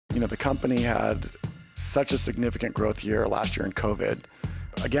the company had such a significant growth year last year in COVID.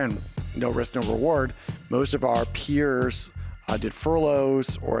 Again, no risk, no reward. Most of our peers did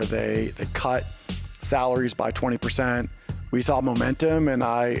furloughs or they cut salaries by 20%. We saw momentum, and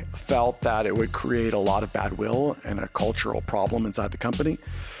I felt that it would create a lot of bad will and a cultural problem inside the company.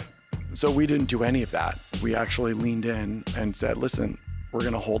 So we didn't do any of that. We actually leaned in and said, listen, we're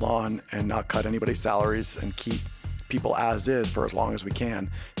going to hold on and not cut anybody's salaries and keep people as is for as long as we can.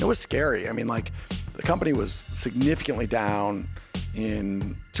 It was scary. I mean, like, the company was significantly down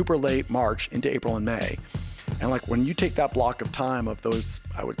in super late March into April and May. And like, when you take that block of time of those,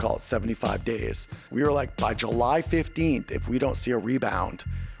 I would call it 75 days, we were like, by July 15th, if we don't see a rebound,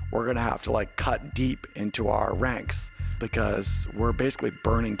 we're gonna have to like cut deep into our ranks because we're basically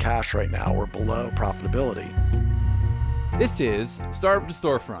burning cash right now. We're below profitability. This is Startup to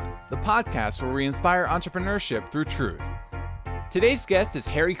Storefront, the podcast where we inspire entrepreneurship through truth. Today's guest is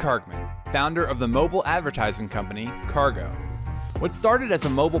Harry Kargman, founder of the mobile advertising company, Kargo. What started as a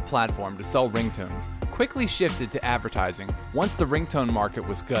mobile platform to sell ringtones quickly shifted to advertising once the ringtone market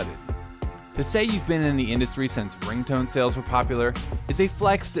was gutted. To say you've been in the industry since ringtone sales were popular is a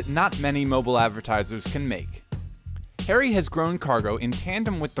flex that not many mobile advertisers can make. Harry has grown Kargo in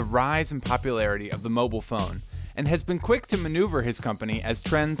tandem with the rise and popularity of the mobile phone and has been quick to maneuver his company as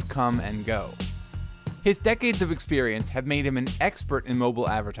trends come and go. His decades of experience have made him an expert in mobile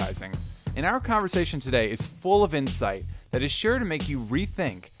advertising, and our conversation today is full of insight that is sure to make you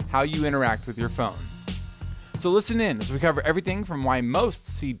rethink how you interact with your phone. So listen in as we cover everything from why most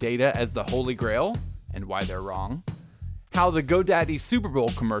see data as the Holy Grail and why they're wrong, how the GoDaddy Super Bowl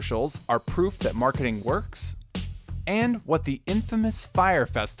commercials are proof that marketing works, and what the infamous Fyre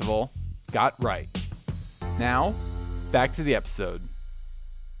Festival got right. Now, back to the episode.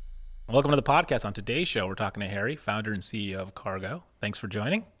 Welcome to the podcast. On today's show, we're talking to Harry, founder and CEO of Kargo. Thanks for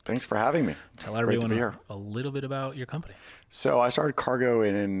joining. Thanks for having me. Tell everyone a little bit about your company. So I started Kargo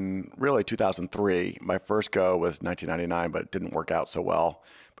in really 2003. My first go was 1999, but it didn't work out so well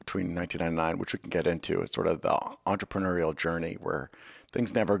between 1999, which we can get into. It's sort of the entrepreneurial journey where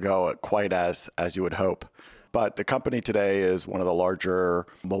things never go quite as you would hope. But the company today is one of the larger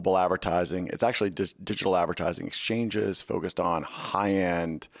mobile advertising. It's actually just digital advertising exchanges focused on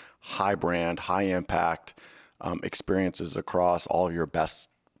high-end, high-brand, high-impact experiences across all of your best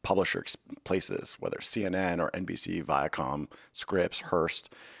publisher places, whether it's CNN or NBC, Viacom, Scripps,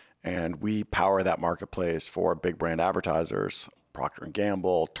 Hearst. And we power that marketplace for big brand advertisers, Procter &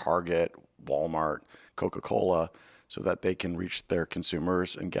 Gamble, Target, Walmart, Coca-Cola, so that they can reach their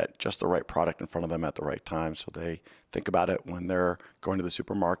consumers and get just the right product in front of them at the right time. So they think about it when they're going to the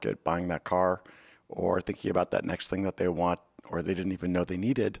supermarket, buying that car, or thinking about that next thing that they want or they didn't even know they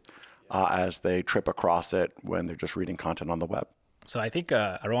needed as they trip across it when they're just reading content on the web. So I think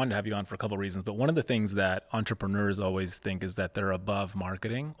I wanted to have you on for a couple of reasons, but one of the things that entrepreneurs always think is that they're above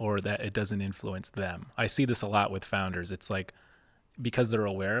marketing or that it doesn't influence them. I see this a lot with founders. It's like, because they're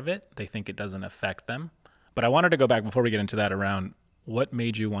aware of it, they think it doesn't affect them. But I wanted to go back before we get into that around what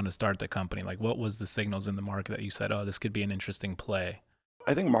made you want to start the company? Like, what was the signals in the market that you said, oh, this could be an interesting play?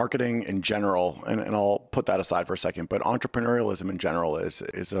 I think marketing in general, and I'll put that aside for a second, but entrepreneurialism in general is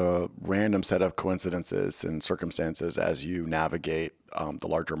a random set of coincidences and circumstances as you navigate the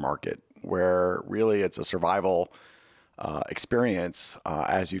larger market, where really it's a survival experience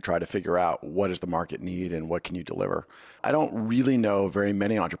as you try to figure out what does the market need and what can you deliver. I don't really know very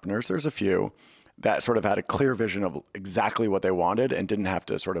many entrepreneurs. There's a few that sort of had a clear vision of exactly what they wanted and didn't have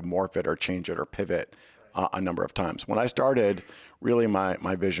to sort of morph it or change it or pivot a number of times. When I started, really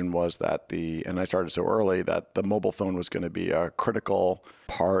my vision was that and I started so early, that the mobile phone was going to be a critical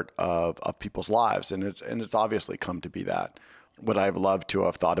part of people's lives. And it's obviously come to be that. Would I have loved to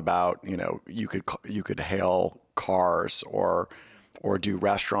have thought about, you could hail cars or do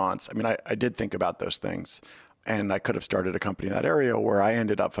restaurants? I mean, I did think about those things, and I could have started a company in that area. Where I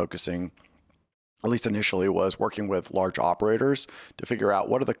ended up focusing, at least initially, was working with large operators to figure out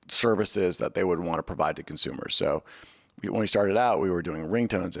what are the services that they would want to provide to consumers. So when we started out, we were doing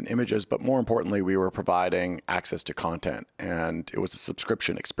ringtones and images, but more importantly, we were providing access to content, and it was a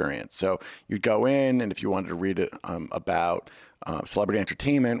subscription experience. So you'd go in, and if you wanted to read about celebrity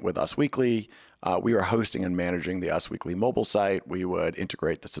entertainment with Us Weekly, we were hosting and managing the Us Weekly mobile site. We would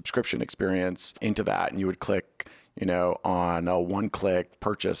integrate the subscription experience into that, and you would click on a one-click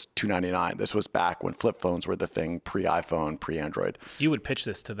purchase, $2.99. This was back when flip phones were the thing, pre-iPhone, pre-Android. So you would pitch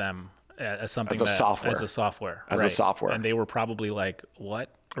this to them as something as a software. As a software. And they were probably like, what?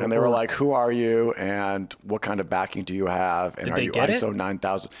 And they were like, who are you? And what kind of backing do you have? And Did are they you get ISO it?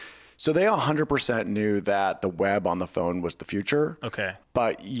 9000? So they 100% knew that the web on the phone was the future. Okay.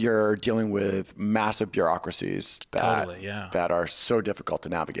 But you're dealing with massive bureaucracies that, Totally, yeah. that are so difficult to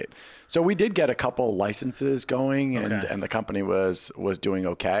navigate. So we did get a couple licenses going, and the company was doing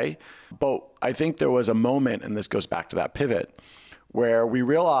okay. But I think there was a moment, and this goes back to that pivot, where we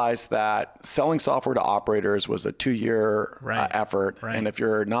realized that selling software to operators was a 2-year effort. Right. And if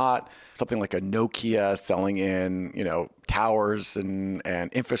you're not something like a Nokia selling in, towers and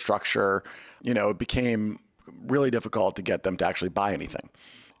infrastructure, it became really difficult to get them to actually buy anything.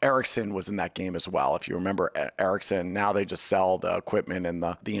 Ericsson was in that game as well. If you remember Ericsson, now they just sell the equipment and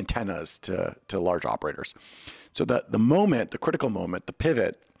the antennas to large operators. So the critical moment, the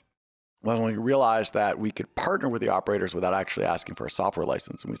pivot, was when we realized that we could partner with the operators without actually asking for a software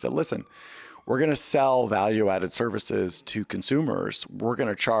license. And we said, listen, we're going to sell value-added services to consumers. We're going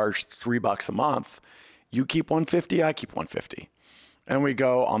to charge $3 a month. You keep $150, I keep $150. And we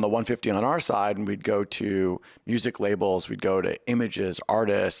go on the $150 on our side, and we'd go to music labels, we'd go to images,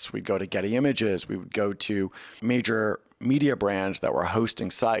 artists, we'd go to Getty Images, we would go to major media brands that were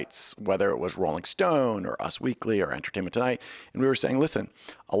hosting sites, whether it was Rolling Stone or Us Weekly or Entertainment Tonight. And we were saying, listen,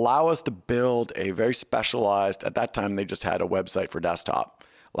 allow us to build a very specialized, at that time they just had a website for desktop.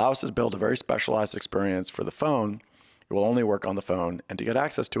 Allow us to build a very specialized experience for the phone. It will only work on the phone. And to get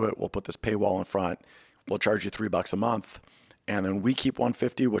access to it, we'll put this paywall in front. We'll charge you $3 a month. And then we keep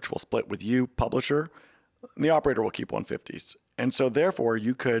 $150, which we'll split with you, publisher, and the operator will keep $150. And so therefore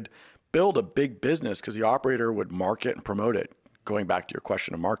you could build a big business because the operator would market and promote it. Going back to your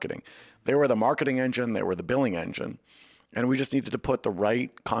question of marketing, they were the marketing engine, they were the billing engine. And we just needed to put the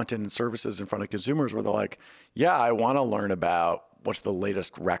right content and services in front of consumers where they're like, yeah, I want to learn about what's the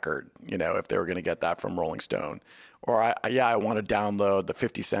latest record, if they were going to get that from Rolling Stone. Or I want to download the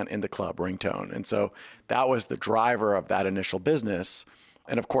 50 Cent In the Club ringtone. And so that was the driver of that initial business.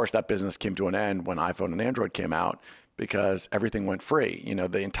 And of course, that business came to an end when iPhone and Android came out because everything went free.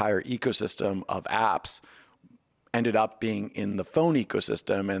 The entire ecosystem of apps ended up being in the phone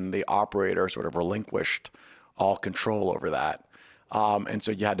ecosystem, and the operator sort of relinquished all control over that. And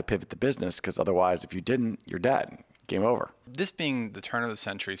so you had to pivot the business because otherwise, if you didn't, you're dead. Game over. This being the turn of the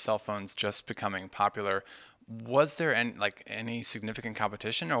century, cell phones just becoming popular, was there any significant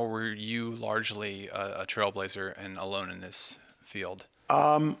competition, or were you largely a trailblazer and alone in this field?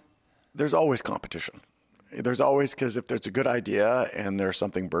 There's always competition. There's always, because if there's a good idea and there's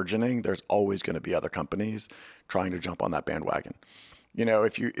something burgeoning, there's always going to be other companies trying to jump on that bandwagon.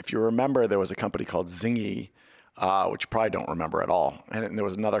 If you remember, there was a company called Zingy, which you probably don't remember at all. And there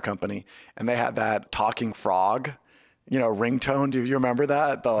was another company, and they had that talking frog, ringtone. Do you remember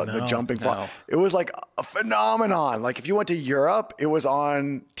that? The jumping frog. No. It was like a phenomenon. Like if you went to Europe, it was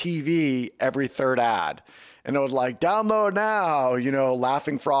on TV every third ad. And it was like, download now,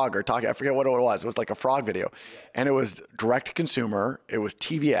 laughing frog or talking. I forget what it was. It was like a frog video. Yeah. And it was direct to consumer. It was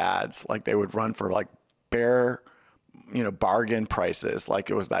TV ads. Like they would run for like bare, bargain prices. Like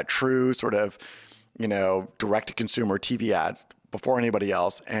it was that true sort of, direct to consumer TV ads before anybody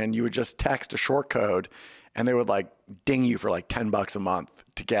else. And you would just text a short code and they would like ding you for like $10 a month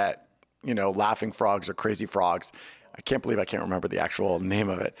to get, laughing frogs or crazy frogs. I can't believe I can't remember the actual name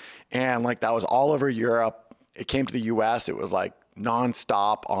of it. And like that was all over Europe. It came to the US. It was like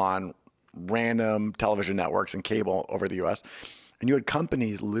nonstop on random television networks and cable over the US. And you had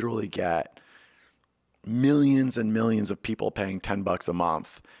companies literally get millions and millions of people paying $10 a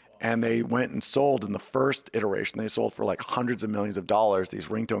month. And they went and sold in the first iteration. They sold for like hundreds of millions of dollars, these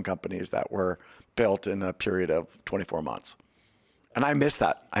ringtone companies that were built in a period of 24 months. And I miss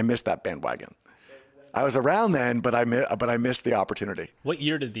that. I miss that bandwagon. I was around then, but I missed the opportunity. What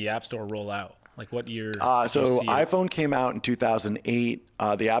year did the App Store roll out? Like what year? So iPhone came out in 2008.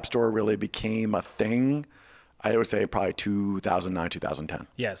 The App Store really became a thing, I would say probably 2009, 2010.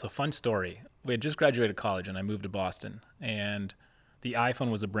 Yeah, so fun story. We had just graduated college and I moved to Boston, and the iPhone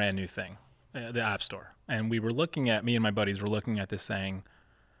was a brand new thing, the App Store. And we were looking at, me and my buddies were looking at this saying,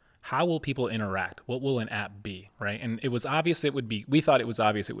 how will people interact? What will an app be, right? And it was obvious we thought it was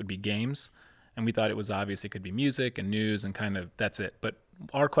obvious it would be games. And we thought it was obvious it could be music and news and kind of that's it. But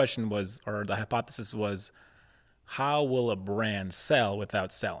our question was, or the hypothesis was, how will a brand sell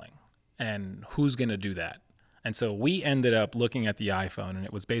without selling? And who's going to do that? And so we ended up looking at the iPhone, and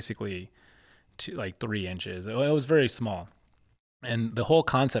it was basically like 3 inches. It was very small. And the whole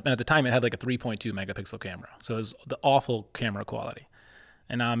concept, and at the time it had like a 3.2 megapixel camera. So it was the awful camera quality.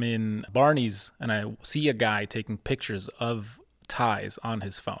 And I'm in Barney's and I see a guy taking pictures of ties on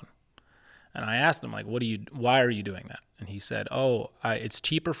his phone. And I asked him, like, why are you doing that? And he said, it's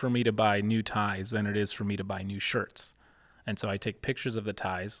cheaper for me to buy new ties than it is for me to buy new shirts. And so I take pictures of the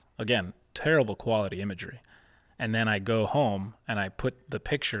ties. Again, terrible quality imagery. And then I go home and I put the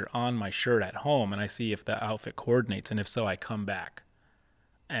picture on my shirt at home and I see if the outfit coordinates. And if so, I come back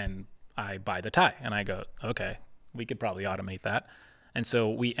and I buy the tie. And I go, okay, we could probably automate that. And so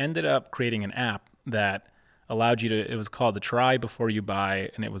we ended up creating an app that allowed you to, it was called the Try Before You Buy,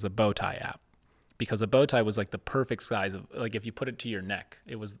 and it was a bow tie app. Because a bow tie was like the perfect size of, like if you put it to your neck,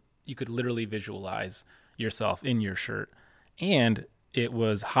 it was, you could literally visualize yourself in your shirt. And it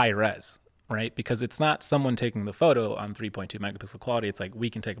was high res, right? Because it's not someone taking the photo on 3.2 megapixel quality. It's like we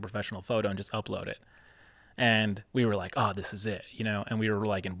can take a professional photo and just upload it. And we were like, oh, this is it, you know? And we were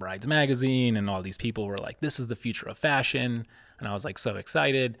like in Brides Magazine, and all these people were like, this is the future of fashion. And I was like so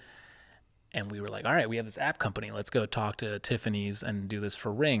excited. And we were like, all right, we have this app company. Let's go talk to Tiffany's and do this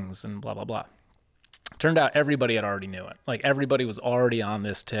for rings and blah, blah, blah. Turned out everybody had already knew it. Like everybody was already on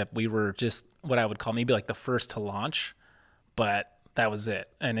this tip. We were just what I would call maybe like the first to launch, but that was it.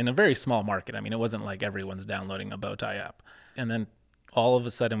 And in a very small market. I mean, it wasn't like everyone's downloading a bow tie app. And then all of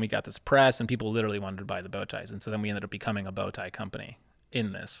a sudden we got this press and people literally wanted to buy the bow ties. And so then we ended up becoming a bow tie company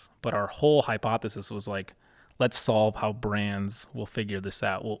in this. But our whole hypothesis was like, let's solve how brands will figure this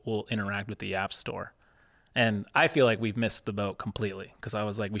out. We'll interact with the app store. And I feel like we've missed the boat completely because I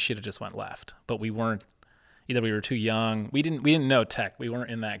was like, we should have just went left, but we weren't. Either we were too young. We didn't know tech. We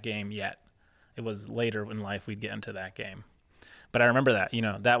weren't in that game yet. It was later in life we'd get into that game. But I remember that, you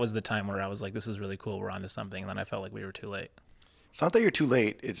know, that was the time where I was like, this is really cool. We're onto something. And then I felt like we were too late. It's not that you're too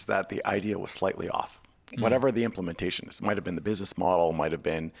late. It's that the idea was slightly off. Whatever the implementation is, it might have been the business model, might have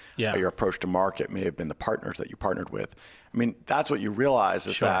been your approach to market, may have been the partners that you partnered with. I mean, that's what you realize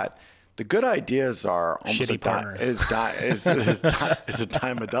is that the good ideas are almost a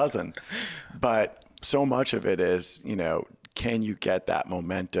dime a dozen. But so much of it is, you know, can you get that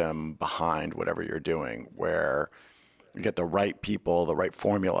momentum behind whatever you're doing where you get the right people, the right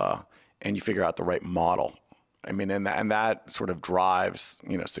formula, and you figure out the right model. I mean, and that sort of drives,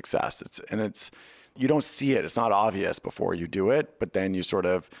 you know, success. It's you don't see it. It's not obvious before you do it, but then you sort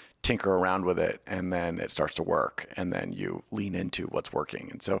of tinker around with it and then it starts to work and then you lean into what's working.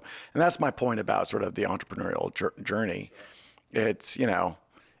 And that's my point about sort of the entrepreneurial journey. It's, you know,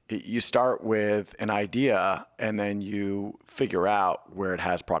 you start with an idea and then you figure out where it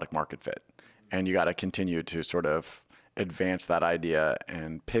has product market fit. And you got to continue to sort of advance that idea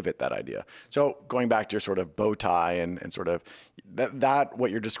and pivot that idea. So going back to your sort of bow tie and sort of that what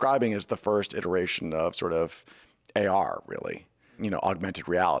you're describing is the first iteration of sort of AR, really, you know, augmented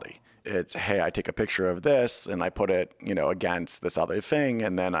reality. It's, hey, I take a picture of this and I put it, you know, against this other thing.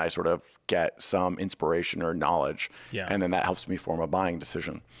 And then I sort of get some inspiration or knowledge. Yeah. And then that helps me form a buying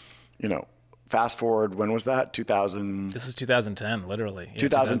decision. You know, fast forward, when was that? 2000? This is 2010, literally. Yeah,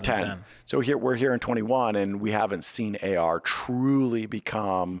 2010. So we're here in 21 and we haven't seen AR truly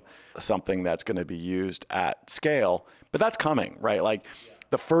become something that's going to be used at scale, but that's coming, right? Like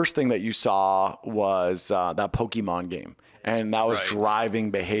the first thing that you saw was that Pokemon game, and that was driving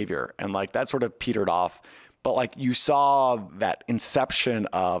behavior, and like that sort of petered off. But like you saw that inception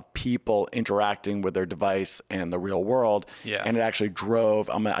of people interacting with their device and the real world. Yeah. And it actually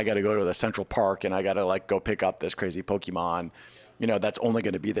drove, I got to go to the Central Park and I got to like go pick up this crazy Pokemon, you know, that's only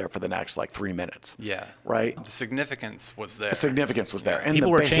going to be there for the next like 3 minutes. Yeah. Right. The significance was there. The significance was there. And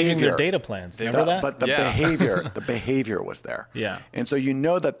people were changing their data plans. Remember that? But the behavior was there. Yeah. And so you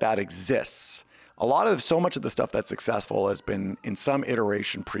know that exists. So much of the stuff that's successful has been in some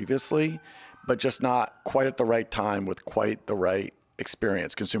iteration previously, but just not quite at the right time with quite the right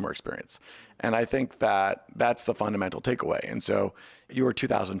experience, consumer experience. And I think that's the fundamental takeaway. And so you were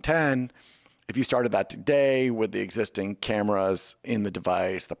 2010. If you started that today with the existing cameras in the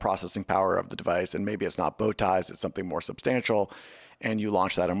device, the processing power of the device, and maybe it's not bow ties, it's something more substantial, and you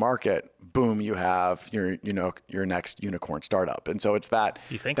launch that in market, boom, you have your next unicorn startup. And so it's that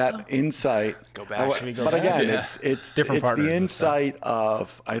insight. Go back. But again, it's different. It's the insight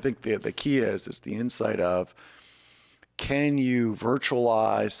of, I think the key is the insight of, can you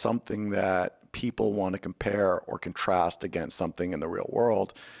virtualize something that people want to compare or contrast against something in the real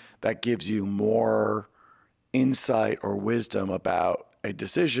world that gives you more insight or wisdom about a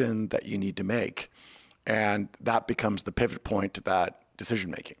decision that you need to make. And that becomes the pivot point to that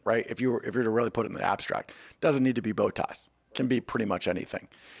decision making, right? If you were to really put it in the abstract, it doesn't need to be bow ties. It can be pretty much anything.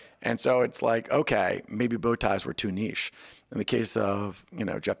 And so it's like, okay, maybe bow ties were too niche. In the case of, you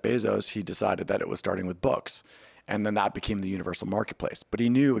know, Jeff Bezos, he decided that it was starting with books. And then that became the universal marketplace. But he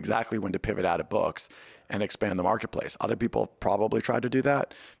knew exactly when to pivot out of books and expand the marketplace. Other people probably tried to do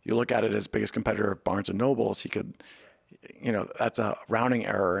that. You look at it as biggest competitor of Barnes and Noble's, that's a rounding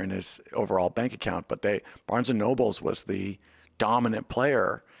error in his overall bank account, but Barnes and Nobles was the dominant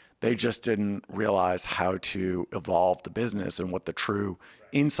player. They just didn't realize how to evolve the business and what the true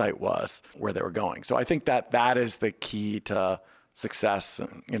insight was, where they were going. So I think that is the key to success,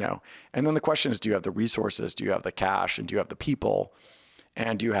 and then the question is, do you have the resources? Do you have the cash? And do you have the people?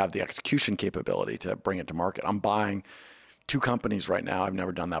 And do you have the execution capability to bring it to market? I'm buying 2 companies right now. I've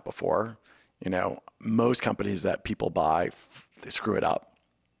never done that before. Most companies that people buy, they screw it up,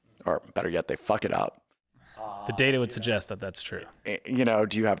 or better yet, they fuck it up. The data would suggest that that's true.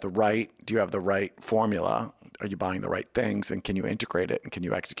 Do you have the right formula? Are you buying the right things? And can you integrate it? And can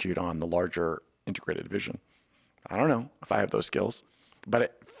you execute on the larger integrated vision? I don't know if I have those skills, but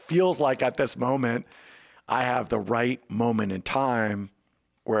it feels like at this moment, I have the right moment in time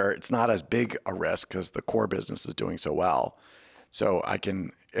where it's not as big a risk because the core business is doing so well. So I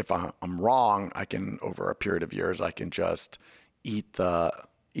can, if I'm wrong, I can, over a period of years, I can just eat the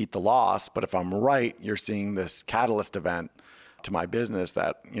loss. But if I'm right, you're seeing this catalyst event to my business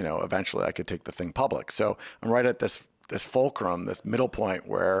that, eventually I could take the thing public. So I'm right at this fulcrum, this middle point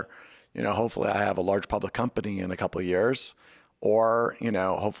where, hopefully I have a large public company in a couple of years, or,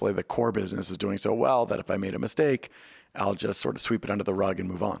 hopefully the core business is doing so well that if I made a mistake, I'll just sort of sweep it under the rug and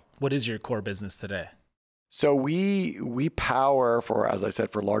move on. What is your core business today? So we power as I said,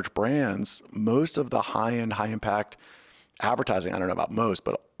 for large brands, most of the high-end, high-impact advertising. I don't know about most,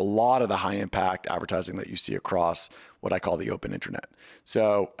 but a lot of the high-impact advertising that you see across what I call the open internet.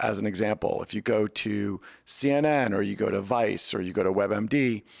 So as an example, if you go to CNN or you go to Vice or you go to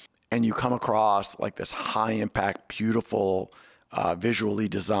WebMD and you come across like this high-impact, beautiful, visually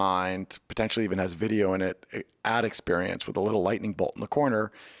designed, potentially even has video in it, ad experience with a little lightning bolt in the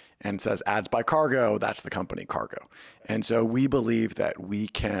corner, and it says ads by Kargo, that's the company Kargo. And so we believe that we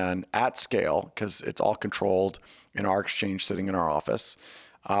can, at scale, because it's all controlled in our exchange sitting in our office,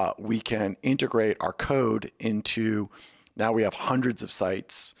 we can integrate our code into, now we have hundreds of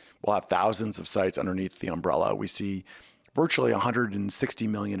sites. We'll have thousands of sites underneath the umbrella. We see virtually 160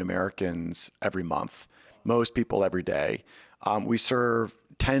 million Americans every month, most people every day. We serve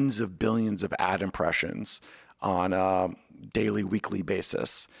tens of billions of ad impressions on a daily, weekly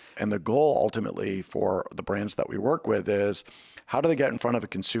basis. And the goal ultimately for the brands that we work with is, how do they get in front of a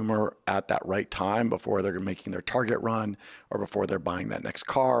consumer at that right time before they're making their target run, or before they're buying that next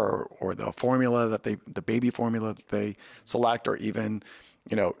car, or the formula the baby formula that they select, or even,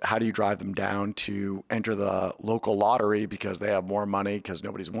 how do you drive them down to enter the local lottery because they have more money because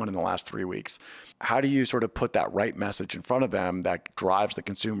nobody's won in the last 3 weeks? How do you sort of put that right message in front of them that drives the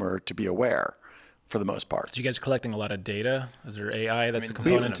consumer to be aware? For the most part. So you guys are collecting a lot of data. Is there AI that's a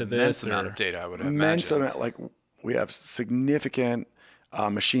component to this? Immense amount of data, I would imagine. Immense amount, like we have significant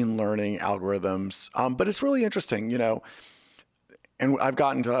machine learning algorithms, but it's really interesting, and I've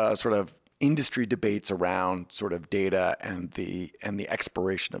gotten to sort of industry debates around sort of data and the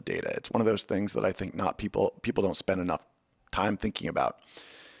expiration of data. It's one of those things that I think people don't spend enough time thinking about.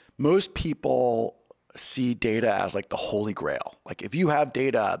 Most people see data as like the Holy Grail. Like if you have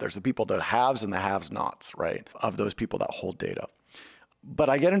data, there's the people that haves and the haves-nots, right? Of those people that hold data. But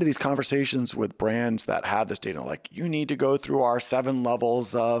I get into these conversations with brands that have this data, like you need to go through our 7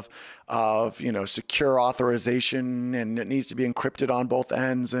 levels of secure authorization, and it needs to be encrypted on both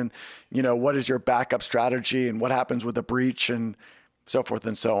ends. And, what is your backup strategy, and what happens with a breach, and so forth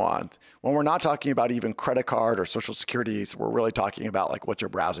and so on. When we're not talking about even credit card or social securities, we're really talking about like, what's your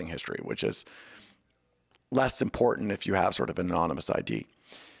browsing history, which is less important if you have sort of an anonymous ID.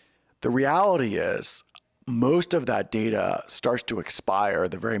 The reality is most of that data starts to expire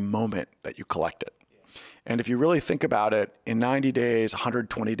the very moment that you collect it. And if you really think about it, in 90 days,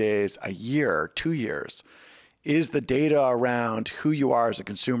 120 days, a year, 2 years, is the data around who you are as a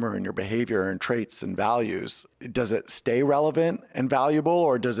consumer and your behavior and traits and values, does it stay relevant and valuable,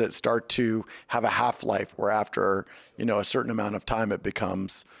 or does it start to have a half-life where after, a certain amount of time it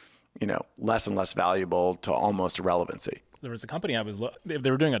becomes less and less valuable to almost irrelevancy? There was a company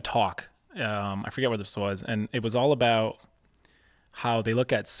they were doing a talk. I forget what this was. And it was all about how they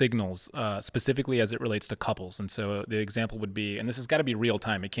look at signals, specifically as it relates to couples. And so the example would be, and this has got to be real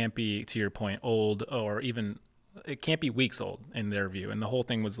time. It can't be, to your point, old, or even, it can't be weeks old in their view. And the whole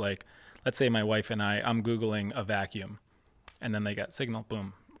thing was like, let's say my wife and I'm Googling a vacuum, and then they got signal,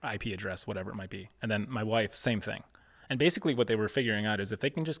 boom, IP address, whatever it might be. And then my wife, same thing. And basically what they were figuring out is if they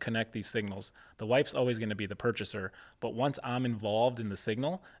can just connect these signals, the wife's always going to be the purchaser. But once I'm involved in the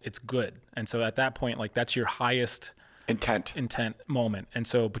signal, it's good. And so at that point, like that's your highest intent moment. And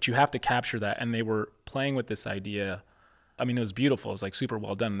so, but you have to capture that. And they were playing with this idea I mean, it was beautiful. It was like super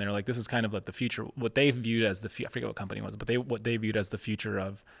well done. And they're like, this is kind of like the future, what they viewed as I forget what company it was, but what they viewed as the future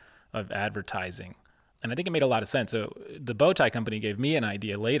of advertising. And I think it made a lot of sense. So the bow tie company gave me an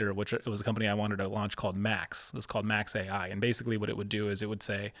idea later, which it was a company I wanted to launch called Max. It was called Max AI. And basically what it would do is it would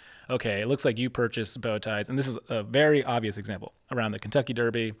say, okay, it looks like you purchased bow ties. And this is a very obvious example around the Kentucky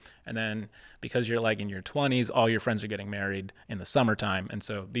Derby. And then because you're like in your 20s, all your friends are getting married in the summertime. And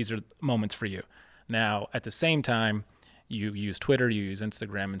so these are moments for you. Now, at the same time, you use Twitter, you use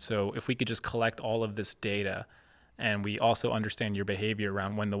Instagram. And so if we could just collect all of this data, and we also understand your behavior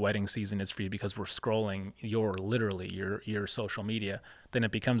around when the wedding season is for you, because we're scrolling your social media, then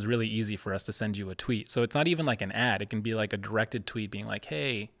it becomes really easy for us to send you a tweet. So it's not even like an ad. It can be like a directed tweet being like,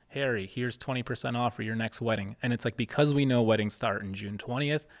 hey, Harry, here's 20% off for your next wedding. And it's like, because we know weddings start in June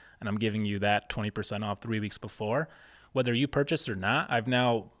 20th, and I'm giving you that 20% off 3 weeks before, whether you purchase or not, I've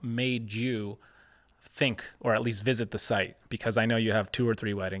now made you think, or at least visit the site, because I know you have 2 or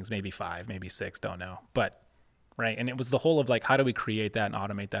 3 weddings, maybe 5, maybe 6, don't know. But right. And it was the whole of like, how do we create that and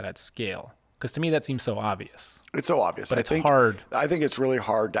automate that at scale? Because to me, that seems so obvious. It's so obvious. But it's hard. I think it's really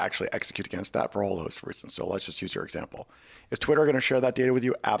hard to actually execute against that for a whole host of reasons. So let's just use your example. Is Twitter going to share that data with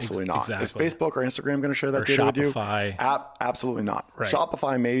you? Absolutely not. Exactly. Is Facebook or Instagram going to share that data with you? Shopify. Absolutely not. Right.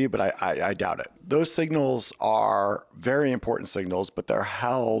 Shopify maybe, but I doubt it. Those signals are very important signals, but they're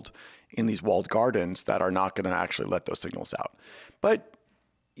held in these walled gardens that are not going to actually let those signals out. But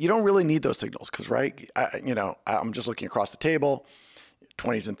you don't really need those signals because, right, I'm just looking across the table,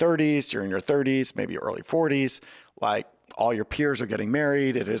 20s and 30s, you're in your 30s, maybe early 40s, like all your peers are getting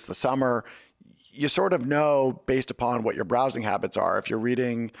married, it is the summer. You sort of know based upon what your browsing habits are. If you're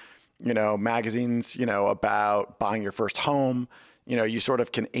reading, magazines, about buying your first home, you sort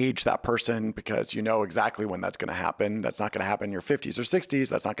of can age that person because you know exactly when that's going to happen. That's not going to happen in your 50s or 60s.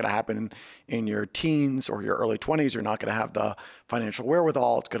 That's not going to happen in your teens or your early 20s. You're not going to have the financial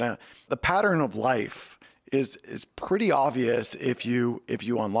wherewithal. The pattern of life is pretty obvious if you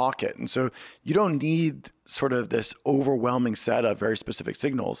unlock it. And so you don't need sort of this overwhelming set of very specific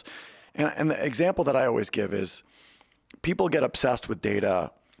signals. And the example that I always give is people get obsessed with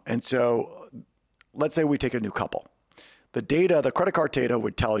data. And so let's say we take a new couple. The credit card data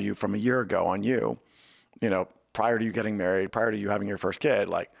would tell you from a year ago on you, prior to you getting married, prior to you having your first kid,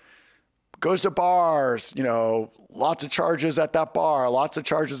 like goes to bars, lots of charges at that bar, lots of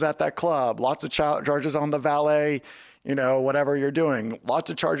charges at that club, lots of charges on the valet, whatever you're doing, lots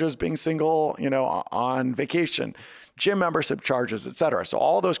of charges being single, on vacation, gym membership charges, et cetera. So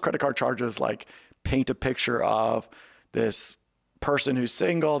all those credit card charges like paint a picture of this person who's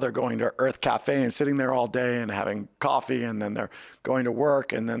single, they're going to Earth Cafe and sitting there all day and having coffee, and then they're going to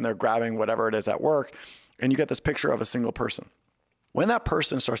work, and then they're grabbing whatever it is at work, and you get this picture of a single person. When that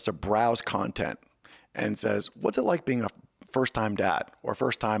person starts to browse content and says, what's it like being a first-time dad or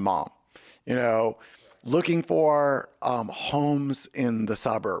first-time mom? Looking for homes in the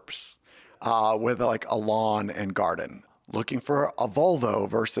suburbs with like a lawn and garden, looking for a Volvo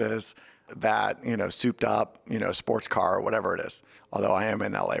versus that, souped up, sports car or whatever it is. Although I am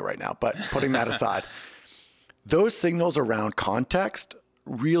in LA right now, but putting that aside, those signals around context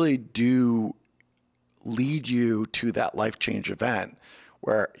really do lead you to that life change event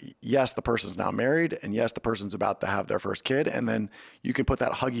where yes, the person's now married, and yes, the person's about to have their first kid. And then you can put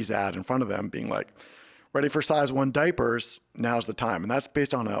that Huggies ad in front of them being like, ready for size 1 diapers, now's the time. And that's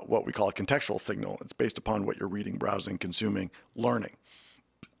based on what we call a contextual signal. It's based upon what you're reading, browsing, consuming, learning.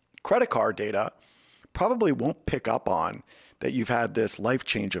 Credit card data probably won't pick up on that you've had this life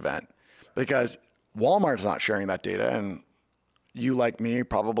change event because Walmart's not sharing that data. And you, like me,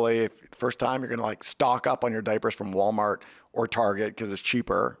 probably if first time you're going to like stock up on your diapers from Walmart or Target because it's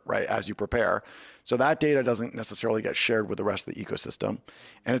cheaper, right, as you prepare. So that data doesn't necessarily get shared with the rest of the ecosystem.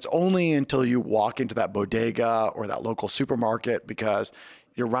 And it's only until you walk into that bodega or that local supermarket because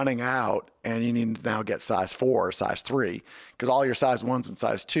you're running out and you need to now get size 4 or size 3 because all your size 1s and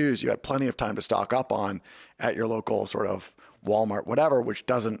size 2s you had plenty of time to stock up on at your local sort of Walmart, whatever, which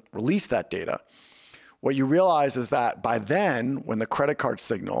doesn't release that data. What you realize is that by then, when the credit card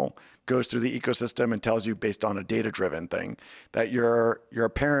signal goes through the ecosystem and tells you based on a data-driven thing that you're a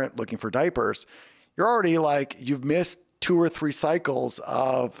parent looking for diapers, you're already like, you've missed 2 or 3 cycles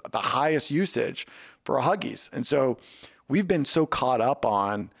of the highest usage for a Huggies. And so we've been so caught up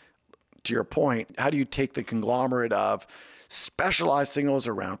on, to your point, how do you take the conglomerate of specialized signals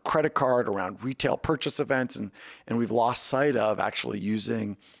around credit card, around retail purchase events, and we've lost sight of actually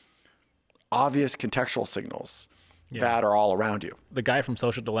using obvious contextual signals that are all around you. The guy from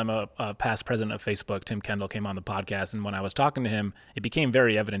Social Dilemma, past president of Facebook, Tim Kendall, came on the podcast. And when I was talking to him, it became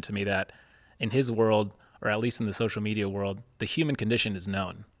very evident to me that in his world, or at least in the social media world, the human condition is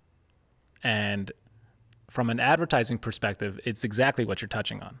known. And from an advertising perspective, it's exactly what you're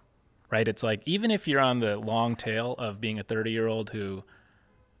touching on, right? It's like, even if you're on the long tail of being a 30-year-old who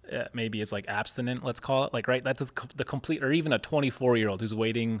maybe is like abstinent, let's call it, like, right? That's the complete, or even a 24-year-old who's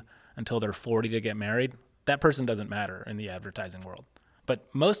waiting until they're 40 to get married. That person doesn't matter in the advertising world.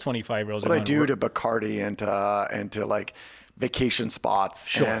 But most 25-year-olds Well, they do to Bacardi and to like vacation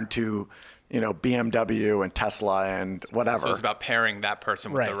spots and to, BMW and Tesla and whatever. So it's about pairing that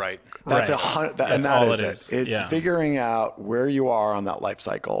person with the right. That's That's all it is. It's figuring out where you are on that life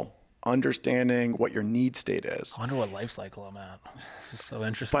cycle, understanding what your need state is. I wonder what life cycle I'm at. This is so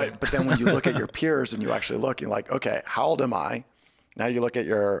interesting. But then when you look at your peers and you actually look, you're like, okay, how old am I? Now you look at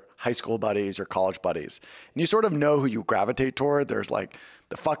your high school buddies, your college buddies, and you sort of know who you gravitate toward. There's like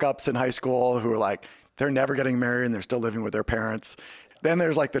the fuck ups in high school who are like, they're never getting married and they're still living with their parents. Then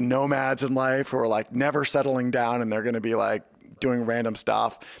there's like the nomads in life who are like never settling down and they're going to be like doing random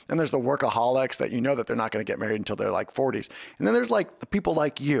stuff. Then there's the workaholics that that they're not going to get married until they're like 40s. And then there's like the people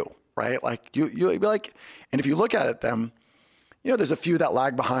like you, right? Like you'll be like, and if you look at it, them, there's a few that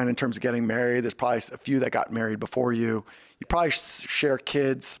lag behind in terms of getting married. There's probably a few that got married before you. You probably share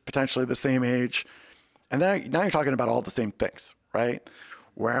kids, potentially the same age. And then now you're talking about all the same things, right?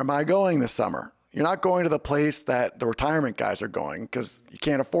 Where am I going this summer? You're not going to the place that the retirement guys are going because you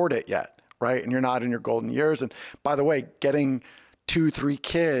can't afford it yet, right? And you're not in your golden years. And by the way, getting 2-3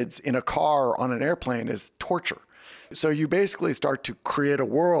 kids in a car on an airplane is torture. So you basically start to create a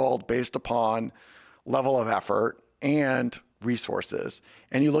world based upon level of effort and resources.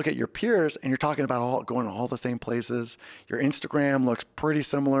 And you look at your peers and you're talking about going to all the same places. Your Instagram looks pretty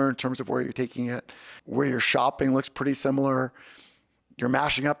similar in terms of where you're taking it. Where you're shopping looks pretty similar. You're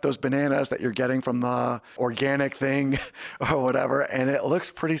mashing up those bananas that you're getting from the organic thing or whatever, and it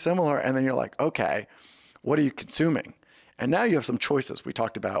looks pretty similar. And then you're like, okay, what are you consuming? And now you have some choices. We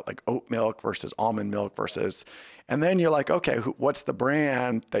talked about like oat milk versus almond milk and then you're like, okay, what's the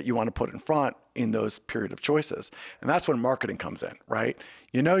brand that you want to put in front in those period of choices? And that's when marketing comes in, right?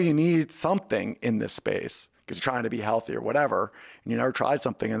 You need something in this space because you're trying to be healthy or whatever, and you never tried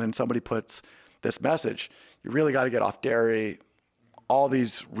something, and then somebody puts this message. You really got to get off dairy, all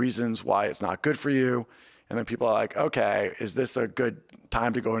these reasons why it's not good for you. And then people are like, okay, is this a good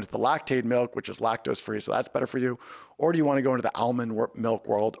time to go into the lactate milk, which is lactose free, so that's better for you? Or do you want to go into the almond milk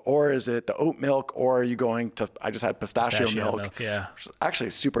world? Or is it the oat milk? Or are you going to, I just had pistachio milk. Yeah. Which is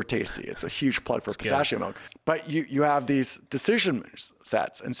actually super tasty. It's a huge plug for pistachio milk. But you have these decision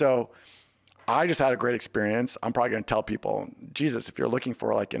sets. And so I just had a great experience. I'm probably going to tell people, Jesus, if you're looking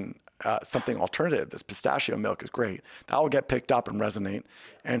for like something alternative, this pistachio milk is great. That will get picked up and resonate.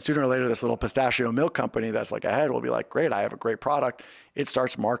 And sooner or later, this little pistachio milk company that's like ahead will be like, great, I have a great product. It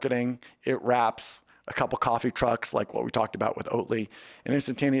starts marketing, it wraps a couple coffee trucks like what we talked about with Oatly. And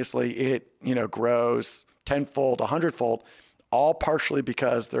instantaneously it, grows 10-fold, 100-fold, all partially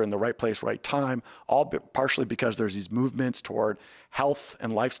because they're in the right place, right time, all partially because there's these movements toward health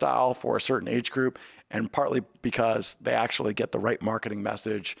and lifestyle for a certain age group, and partly because they actually get the right marketing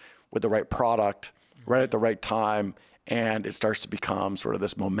message with the right product right at the right time, and it starts to become sort of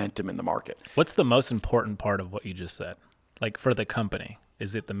this momentum in the market. What's the most important part of what you just said? Like for the company,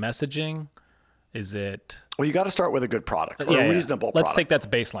 is it the messaging? Is it? Well, you got to start with a good product or a reasonable product. Let's take that's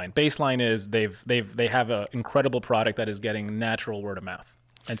baseline. Baseline is they have an incredible product that is getting natural word of mouth.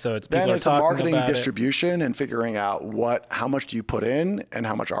 And so it's people then are it's a talking marketing about distribution and figuring out how much do you put in and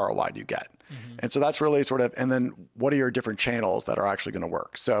how much ROI do you get. Mm-hmm. And so that's really sort of, and then what are your different channels that are actually going to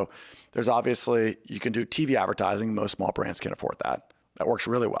work? So there's obviously, you can do TV advertising. Most small brands can't afford that. That works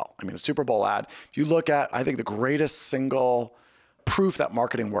really well. I mean, a Super Bowl ad, if you look at, I think the greatest single proof that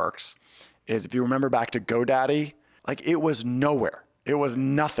marketing works is if you remember back to GoDaddy, like it was nowhere. It was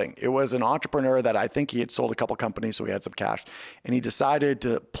nothing. It was an entrepreneur that I think he had sold a couple companies, so he had some cash, and he decided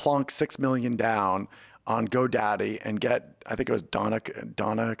to plunk $6 million down on GoDaddy and get, I think it was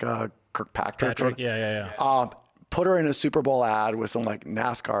Donica Kirkpatrick. Put her in a Super Bowl ad with some like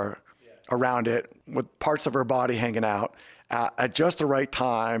NASCAR around it, with parts of her body hanging out at just the right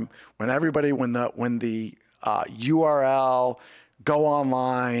time when the URL, go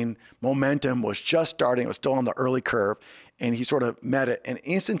online, momentum was just starting. It was still on the early curve. And he sort of met it. And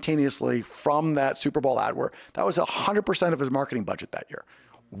instantaneously from that Super Bowl ad, where that was 100% of his marketing budget that year.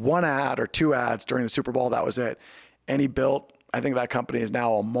 One ad or two ads during the Super Bowl, that was it. And he built, I think that company is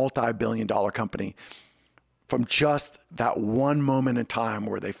now a multi-billion-dollar company from just that one moment in time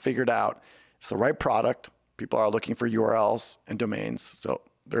where they figured out it's the right product. People are looking for URLs and domains. So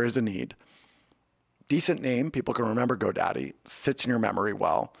there is a need. Decent name. People can remember GoDaddy. Sits in your memory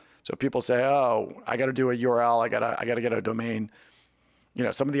well. So people say, oh, I got to do a URL. I gotta get a domain.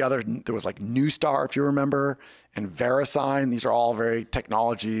 Some of the other, there was like Newstar, if you remember, and VeriSign. These are all very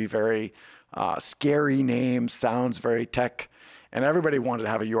technology, very scary names, sounds very tech. And everybody wanted to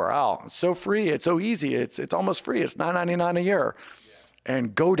have a URL. It's so free. It's so easy. It's almost free. It's $9.99 a year. Yeah.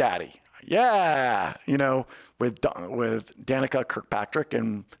 And GoDaddy. Yeah. With Danica Kirkpatrick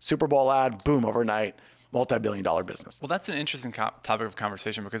and Super Bowl ad, boom, overnight, multi-billion-dollar business. Well, that's an interesting topic of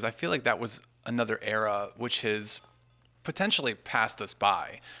conversation because I feel like that was another era which has potentially passed us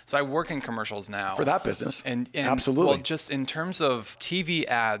by. So I work in commercials now. For that business. And absolutely. Well, just in terms of TV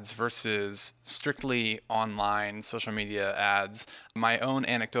ads versus strictly online social media ads, my own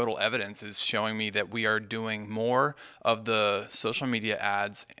anecdotal evidence is showing me that we are doing more of the social media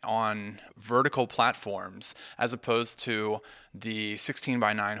ads on vertical platforms as opposed to the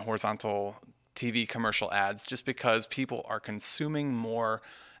 16:9 horizontal TV commercial ads, just because people are consuming more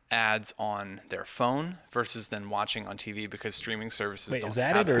ads on their phone versus then watching on TV because streaming services don't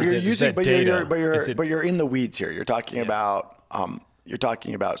have it. But you're in the weeds here. You're talking about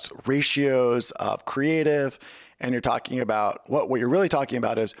ratios of creative, and you're talking about what you're really talking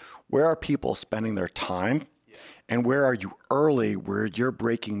about is where are people spending their time, and where are you early, where you're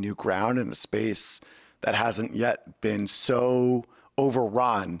breaking new ground in a space that hasn't yet been so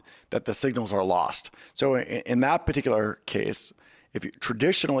overrun that the signals are lost. So in that particular case,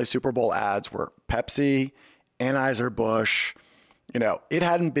 traditionally Super Bowl ads were Pepsi, Anheuser-Busch, it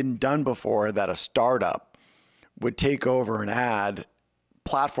hadn't been done before that a startup would take over an ad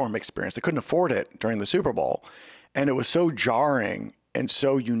platform experience. They couldn't afford it during the Super Bowl. And it was so jarring and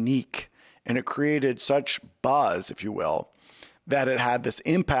so unique, and it created such buzz, if you will, that it had this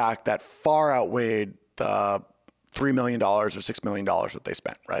impact that far outweighed the $3 million or $6 million that they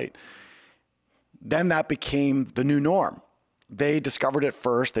spent, right? Then that became the new norm. They discovered it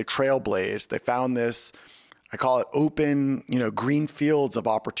first. They trailblazed. They found this, I call it open, green fields of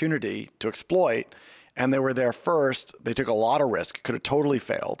opportunity to exploit. And they were there first. They took a lot of risk. It could have totally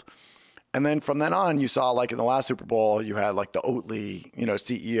failed. And then from then on, you saw like in the last Super Bowl, you had like the Oatly,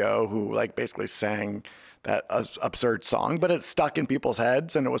 CEO who like basically sang that absurd song, but it stuck in people's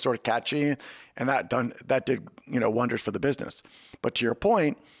heads and it was sort of catchy. And that did, wonders for the business. But to your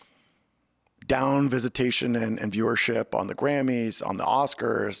point, down visitation and viewership on the Grammys, on the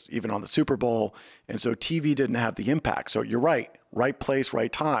Oscars, even on the Super Bowl. And so TV didn't have the impact. So you're right place,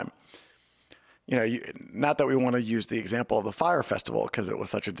 right time. Not that we want to use the example of the Fyre Festival because it was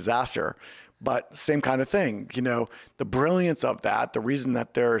such a disaster, but same kind of thing. The brilliance of that, the reason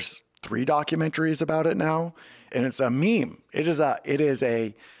that there's 3 documentaries about it now, and it's a meme. It is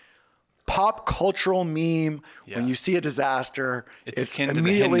a pop cultural meme. Yeah. When you see a disaster, it's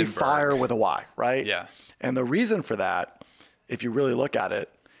immediately fire with a Y, right? Yeah. And the reason for that, if you really look at it,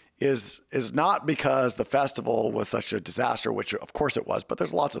 is not because the festival was such a disaster, which of course it was, but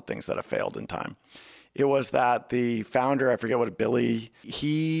there's lots of things that have failed in time. It was that the founder, I forget what, Billy,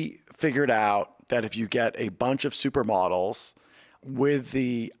 he figured out that if you get a bunch of supermodels with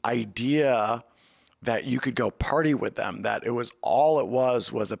the idea that you could go party with them, that it was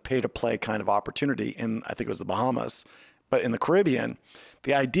a pay-to-play kind of opportunity in, I think it was the Bahamas, but in the Caribbean,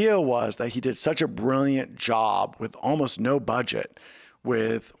 the idea was that he did such a brilliant job with almost no budget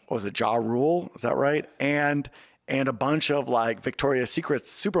with, what was it, Ja Rule, is that right? And a bunch of like Victoria's Secret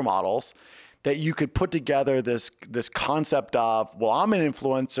supermodels that you could put together this concept of, well, I'm an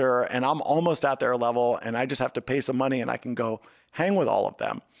influencer and I'm almost at their level and I just have to pay some money and I can go hang with all of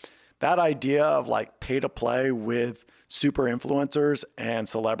them. That idea of like pay to play with super influencers and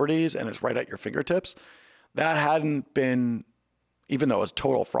celebrities and it's right at your fingertips, that hadn't been, even though it was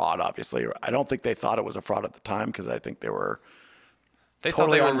total fraud, obviously. I don't think they thought it was a fraud at the time because I think they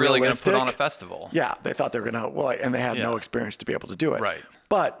thought they were really going to put on a festival. Yeah, they thought they were going to, and they had no experience to be able to do it. Right.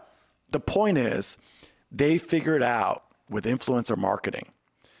 But the point is, they figured out with influencer marketing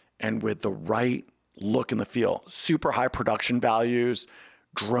and with the right look and the feel, super high production values,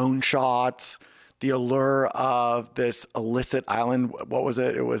 drone shots, the allure of this illicit island. What was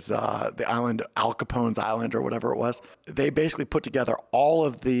it? It was the island, Al Capone's Island or whatever it was. They basically put together all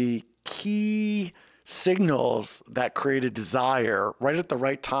of the key signals that created desire right at the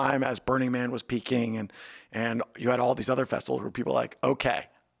right time as Burning Man was peaking. And you had all these other festivals where people were like, okay,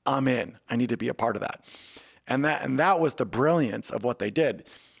 I'm in. I need to be a part of that. And that was the brilliance of what they did.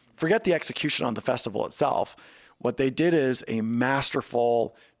 Forget the execution on the festival itself. What they did is a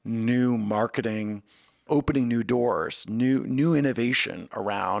masterful new marketing, opening new doors, new innovation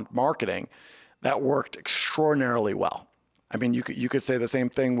around marketing that worked extraordinarily well. I mean, you could say the same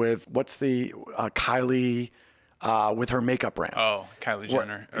thing with what's the Kylie with her makeup brand. Oh, Kylie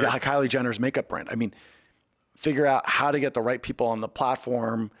Jenner. Yeah, Kylie Jenner's makeup brand. I mean, figure out how to get the right people on the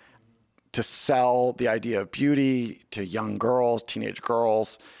platform to sell the idea of beauty to young girls, teenage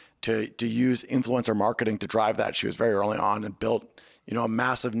girls, to use influencer marketing to drive that. She was very early on and built, a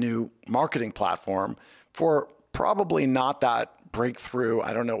massive new marketing platform for probably not that breakthrough.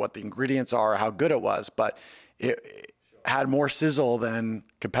 I don't know what the ingredients are or how good it was, but it had more sizzle than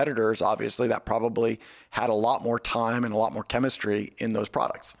competitors, obviously, that probably had a lot more time and a lot more chemistry in those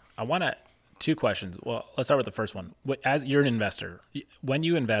products. I want to, 2 questions. Well, let's start with the first one. As you're an investor, when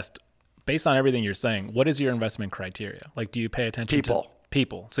you invest, based on everything you're saying, what is your investment criteria? Like, do you pay attention to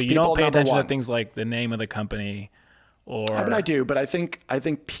people? So you don't pay attention to things like the name of the company or... I mean, I do, but I think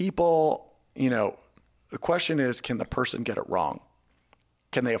people, the question is, can the person get it wrong?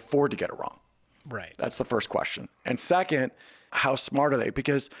 Can they afford to get it wrong? Right. That's the first question. And second, how smart are they?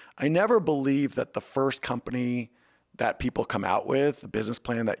 Because I never believe that the first company that people come out with, the business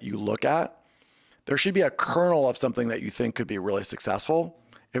plan that you look at, there should be a kernel of something that you think could be really successful.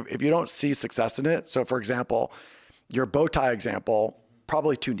 If you don't see success in it, so for example, your bow tie example,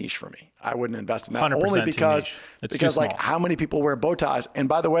 probably too niche for me. I wouldn't invest in that only because like how many people wear bow ties? And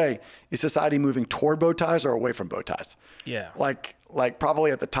by the way, is society moving toward bow ties or away from bow ties? Yeah. Like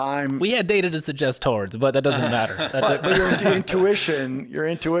probably at the time we had data to suggest towards, but that doesn't matter. But your intuition,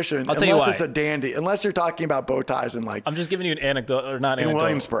 I'll tell you why. It's a dandy, unless you're talking about bow ties and like, I'm just giving you an anecdote or not in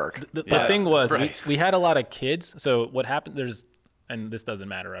Williamsburg. The thing was we had a lot of kids. So what happened, and this doesn't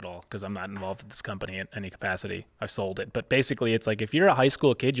matter at all because I'm not involved with this company in any capacity. I sold it. But basically it's like, if you're a high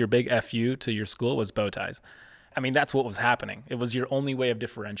school kid, your big FU to your school was bow ties. I mean, that's what was happening. It was your only way of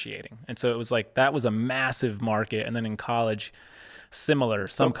differentiating. And so it was like, that was a massive market. And then in college, similar,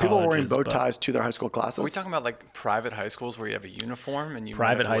 some people colleges, wearing bow ties to their high school classes. Are we talking about like private high schools where you have a uniform and you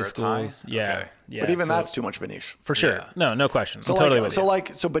private have to high schools? Yeah. Okay. Yeah. But even that's too much of a niche. For sure. Yeah. No question. So I'm totally with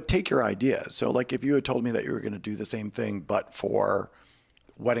you. But take your idea. So like if you had told me that you were going to do the same thing, but for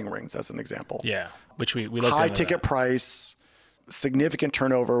wedding rings as an example. Yeah. Which we looked high ticket price, significant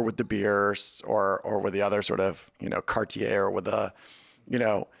turnover with De Beers or with the other sort of, Cartier or with a,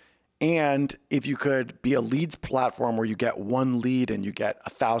 and if you could be a leads platform where you get one lead and you get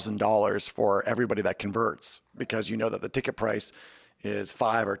 $1,000 for everybody that converts, because you know that the ticket price is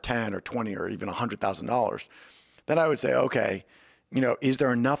 5 or 10 or 20 or even $100,000, then I would say, okay, is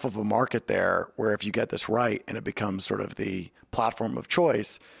there enough of a market there where if you get this right and it becomes sort of the platform of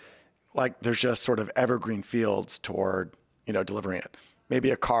choice, like there's just sort of evergreen fields toward, delivering it.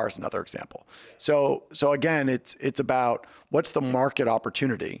 Maybe a car is another example. So again, it's about what's the market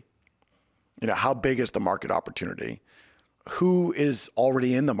opportunity? How big is the market opportunity? Who is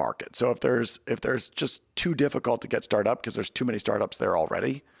already in the market? So if there's just too difficult to get started up because there's too many startups there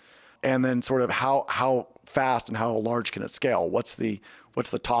already, and then sort of how fast and how large can it scale? What's the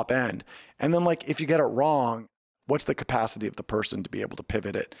top end? And then like if you get it wrong, what's the capacity of the person to be able to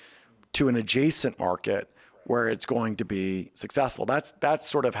pivot it to an adjacent market where it's going to be successful? That's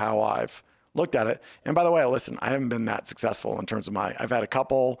sort of how I've looked at it. And by the way, listen, I haven't been that successful in terms of I've had a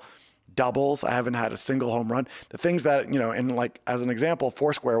couple doubles. I haven't had a single home run. The things that, and like as an example,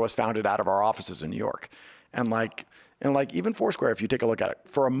 Foursquare was founded out of our offices in New York. And like even Foursquare, if you take a look at it,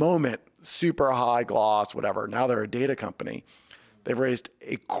 for a moment, super high gloss, whatever. Now they're a data company. They've raised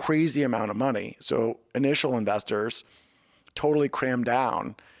a crazy amount of money. So initial investors totally crammed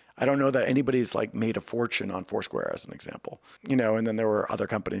down. I don't know that anybody's like made a fortune on Foursquare as an example, and then there were other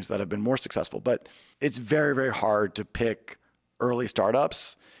companies that have been more successful, but it's very, very hard to pick early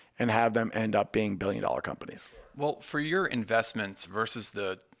startups and have them end up being billion-dollar companies. Well, for your investments versus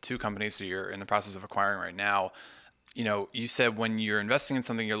the 2 companies that you're in the process of acquiring right now, you said when you're investing in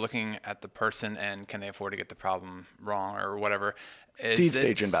something, you're looking at the person and can they afford to get the problem wrong or whatever. Seed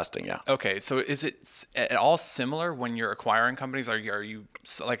stage investing, yeah. Okay, so is it at all similar when you're acquiring companies? Are you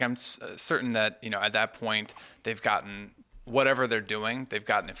like, I'm certain that, at that point they've gotten whatever they're doing, they've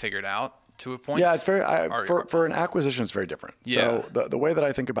gotten it figured out to a point? Yeah, it's very, for an acquisition, it's very different. Yeah. So the way that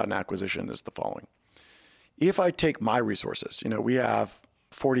I think about an acquisition is the following. If I take my resources, we have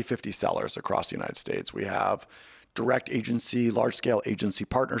 40, 50 sellers across the United States. We have direct agency, large scale agency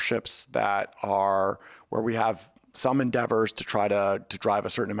partnerships that are where we have some endeavors to try to drive a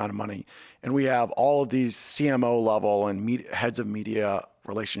certain amount of money. And we have all of these CMO level and heads of media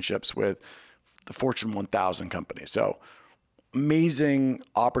relationships with the Fortune 1000 companies. So amazing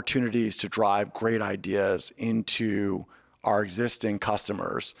opportunities to drive great ideas into our existing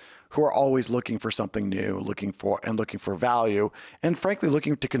customers who are always looking for something new, looking for value, and frankly,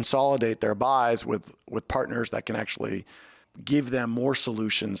 looking to consolidate their buys with partners that can actually give them more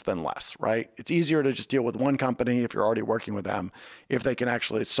solutions than less, right? It's easier to just deal with one company if you're already working with them, if they can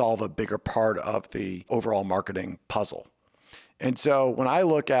actually solve a bigger part of the overall marketing puzzle. And so when I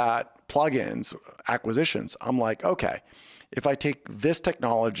look at plugins, acquisitions, I'm like, okay, if I take this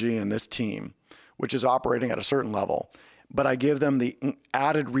technology and this team, which is operating at a certain level, but I give them the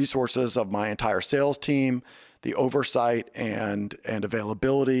added resources of my entire sales team, the oversight and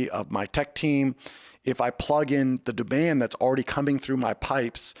availability of my tech team, if I plug in the demand that's already coming through my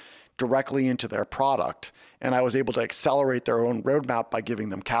pipes directly into their product, and I was able to accelerate their own roadmap by giving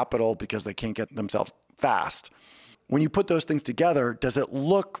them capital because they can't get themselves fast. When you put those things together, does it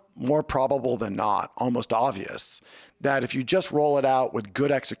look more probable than not, almost obvious, that if you just roll it out with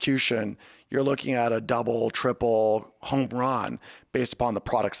good execution, you're looking at a double, triple home run based upon the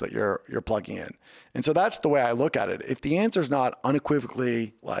products that you're plugging in? And so that's the way I look at it. If the answer is not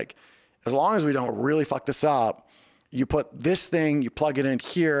unequivocally like, as long as we don't really fuck this up, you put this thing, you plug it in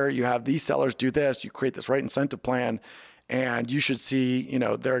here, you have these sellers do this, you create this right incentive plan, and you should see,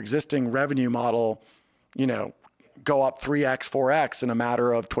 their existing revenue model, go up 3x, 4x in a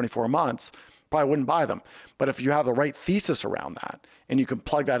matter of 24 months, probably wouldn't buy them. But if you have the right thesis around that and you can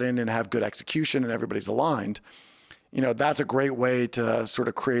plug that in and have good execution and everybody's aligned, that's a great way to sort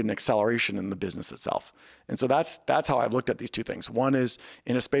of create an acceleration in the business itself. And so that's how I've looked at these two things. One is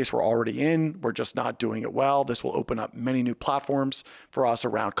in a space we're already in, we're just not doing it well. This will open up many new platforms for us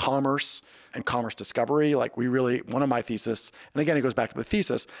around commerce and commerce discovery. Like one of my thesis, and again, it goes back to the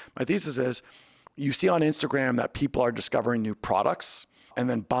thesis. My thesis is you see on Instagram that people are discovering new products and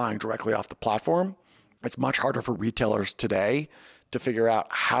then buying directly off the platform. It's much harder for retailers today to figure out,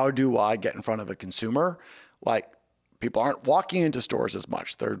 how do I get in front of a consumer? Like, people aren't walking into stores as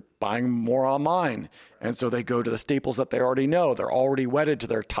much. They're buying more online. And so they go to the staples that they already know. They're already wedded to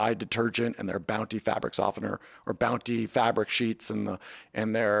their Tide detergent and their Bounty fabric softener, or Bounty fabric sheets and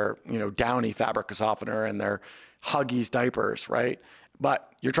their Downy fabric softener and their Huggies diapers, right?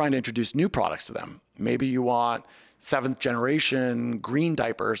 But you're trying to introduce new products to them. Maybe you want 7th generation green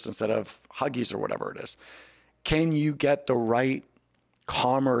diapers instead of Huggies or whatever it is. Can you get the right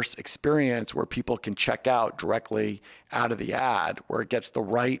commerce experience where people can check out directly out of the ad, where it gets the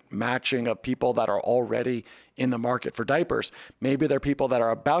right matching of people that are already in the market for diapers? Maybe they're people that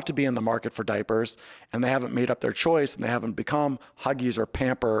are about to be in the market for diapers and they haven't made up their choice and they haven't become Huggies or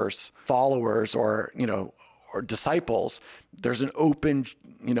Pampers followers or disciples. There's an open,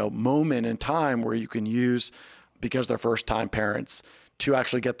 moment in time where you can use, because they're first time parents, to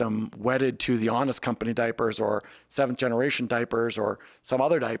actually get them wedded to the Honest Company diapers or 7th generation diapers or some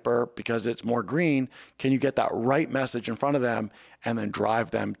other diaper because it's more green. Can you get that right message in front of them and then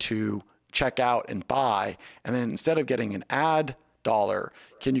drive them to check out and buy? And then instead of getting an ad dollar,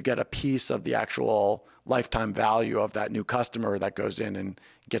 can you get a piece of the actual lifetime value of that new customer that goes in and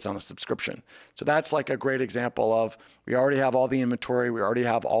gets on a subscription? So that's like a great example of, we already have all the inventory, we already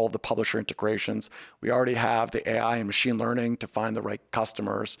have all of the publisher integrations, we already have the AI and machine learning to find the right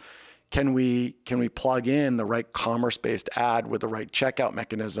customers. Can we plug in the right commerce-based ad with the right checkout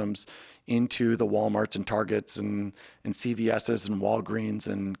mechanisms into the Walmarts and Targets and CVS's and Walgreens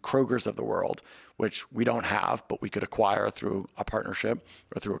and Kroger's of the world, which we don't have, but we could acquire through a partnership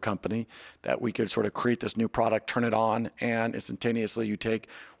or through a company, that we could sort of create this new product, turn it on, and instantaneously you take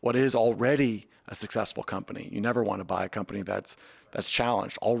what is already a successful company. You never want to buy a company that's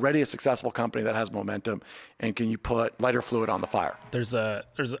challenged. Already a successful company that has momentum, and can you put lighter fluid on the fire?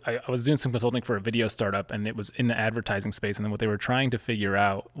 I was doing some consulting for a video startup, and it was in the advertising space. And then what they were trying to figure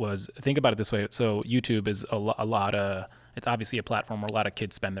out was, think about it this way. So YouTube is it's obviously a platform where a lot of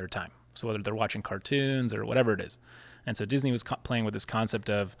kids spend their time. So whether they're watching cartoons or whatever it is. And so Disney was playing with this concept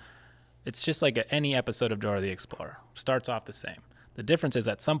of, it's just like any episode of Dora the Explorer. Starts off the same. The difference is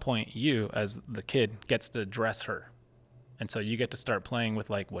at some point you, as the kid, gets to dress her. And so you get to start playing with,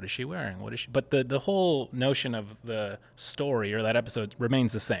 like, what is she wearing? But the whole notion of the story or that episode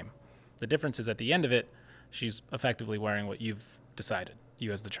remains the same. The difference is at the end of it, she's effectively wearing what you've decided,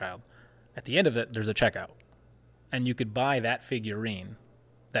 you as the child. At the end of it, there's a checkout. And you could buy that figurine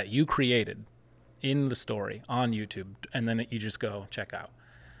that you created in the story on YouTube, and then you just go check out.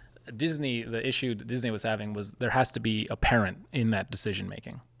 Disney, the issue that Disney was having was there has to be a parent in that decision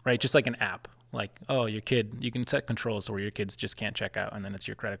making, right? Just like an app. Like, oh, your kid, you can set controls where your kids just can't check out, and then it's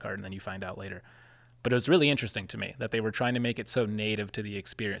your credit card, and then you find out later. But it was really interesting to me that they were trying to make it so native to the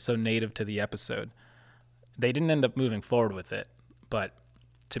experience, so native to the episode. They didn't end up moving forward with it, but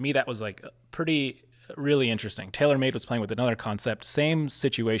to me that was like really interesting. TaylorMade was playing with another concept, same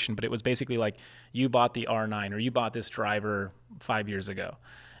situation, but it was basically like, you bought the R9 or you bought this driver 5 years ago,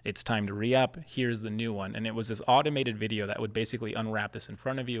 It's time to re-up. Here's the new one. And it was this automated video that would basically unwrap this in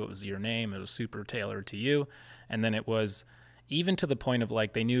front of you. It was your name. It was super tailored to you. And then it was even to the point of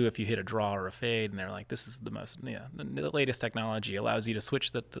like, they knew if you hit a draw or a fade, and they're like, this is the most, the latest technology allows you to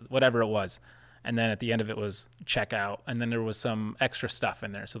switch the whatever it was. And then at the end of it was checkout. And then there was some extra stuff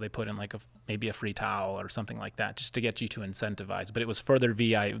in there. So they put in like maybe a free towel or something like that, just to get you to incentivize. But it was for their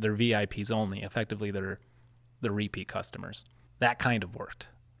VIPs only, effectively the repeat customers. That kind of worked.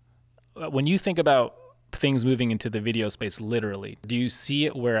 When you think about things moving into the video space, literally, do you see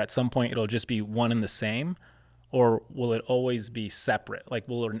it where at some point it'll just be one and the same? Or will it always be separate? Like,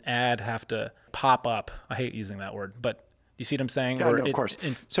 will an ad have to pop up? I hate using that word, but you see what I'm saying? Yeah, no, of course.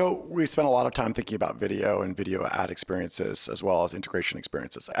 So we spent a lot of time thinking about video and video ad experiences as well as integration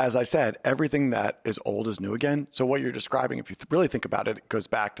experiences. As I said, everything that is old is new again. So what you're describing, if you really think about it, it goes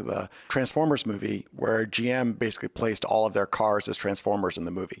back to the Transformers movie where GM basically placed all of their cars as Transformers in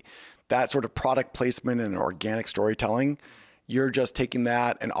the movie. That sort of product placement and organic storytelling, you're just taking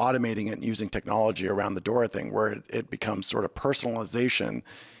that and automating it and using technology around the door thing where it becomes sort of personalization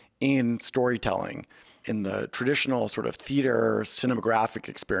in storytelling. In the traditional sort of theater cinematographic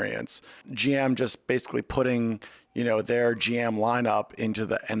experience, GM just basically putting, their GM lineup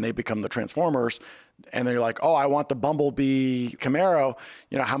and they become the Transformers. And then you're like, oh, I want the Bumblebee Camaro.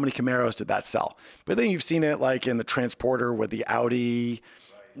 How many Camaros did that sell? But then you've seen it like in the Transporter with the Audi,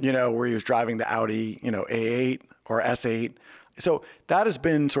 where he was driving the Audi, A8 or S8. So that has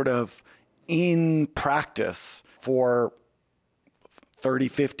been sort of in practice for 30,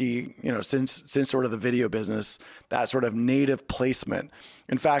 50, since sort of the video business, that sort of native placement.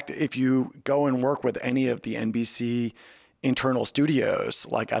 In fact, if you go and work with any of the NBC internal studios,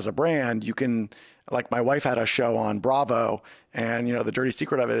 like as a brand, you can, like my wife had a show on Bravo, and the dirty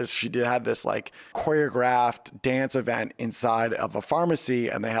secret of it is she had this like choreographed dance event inside of a pharmacy,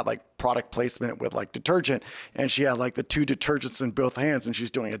 and they had like product placement with like detergent, and she had like the two detergents in both hands, and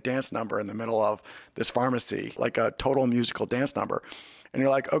she's doing a dance number in the middle of this pharmacy, like a total musical dance number. And you're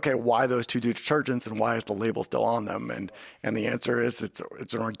like, okay, why those two detergents and why is the label still on them? And the answer is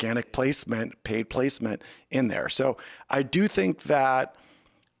it's an organic placement, paid placement in there. So I do think that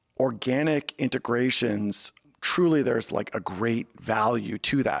organic integrations, truly there's like a great value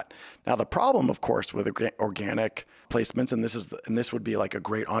to that. Now, the problem, of course, with organic placements, and this would be like a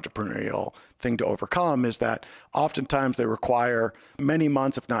great entrepreneurial thing to overcome, is that oftentimes they require many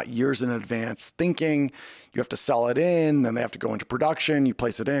months, if not years in advance thinking. You have to sell it in, then they have to go into production, you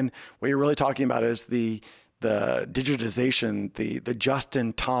place it in. What you're really talking about is the digitization, the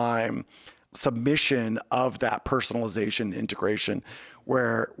just-in-time submission of that personalization integration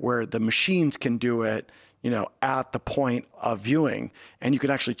where the machines can do it, at the point of viewing, and you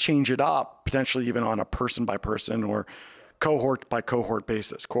can actually change it up potentially even on a person by person or cohort by cohort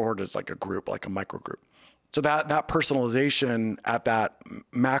basis. Cohort is like a group, like a micro group. So that personalization at that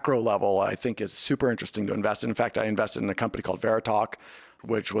macro level, I think is super interesting to invest in. In fact, I invested in a company called Veritalk,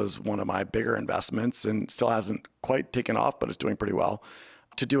 which was one of my bigger investments and still hasn't quite taken off, but it's doing pretty well,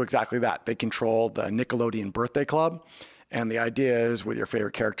 to do exactly that. They control the Nickelodeon birthday club. And the idea is with your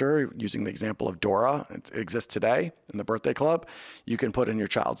favorite character, using the example of Dora, it exists today in the birthday club. You can put in your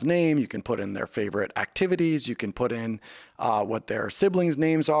child's name. You can put in their favorite activities. You can put in what their siblings'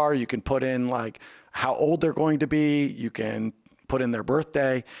 names are. You can put in like how old they're going to be. You can put in their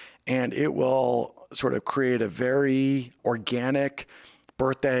birthday, and it will sort of create a very organic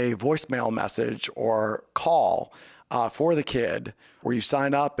birthday voicemail message or call for the kid, where you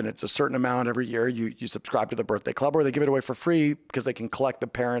sign up and it's a certain amount every year. You subscribe to the birthday club, or they give it away for free because they can collect the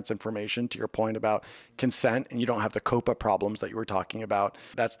parents' information, to your point about consent, and you don't have the COPA problems that you were talking about.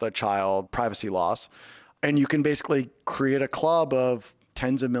 That's the child privacy laws. And you can basically create a club of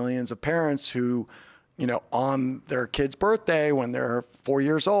tens of millions of parents who, on their kid's birthday, when they're 4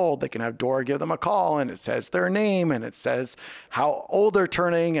 years old, they can have Dora give them a call, and it says their name, and it says how old they're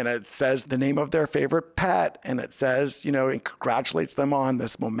turning, and it says the name of their favorite pet, and it says, it congratulates them on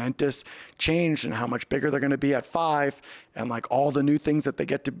this momentous change and how much bigger they're going to be at 5, and like all the new things that they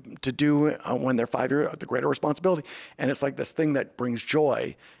get to do when they're 5 years, the greater responsibility. And it's like this thing that brings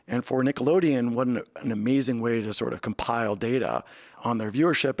joy. And for Nickelodeon, what an amazing way to sort of compile data on their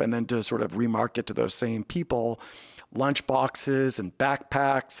viewership and then to sort of remarket to those same people lunch boxes and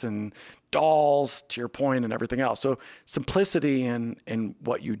backpacks and dolls, to your point, and everything else. So simplicity in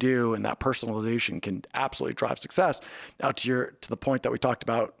what you do and that personalization can absolutely drive success. Now to the point that we talked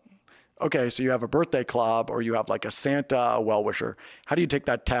about, okay, so you have a birthday club or you have like a Santa well-wisher. How do you take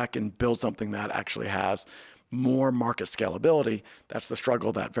that tech and build something that actually has more market scalability. That's the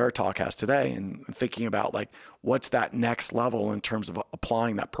struggle that Veritalk has today, and thinking about like what's that next level in terms of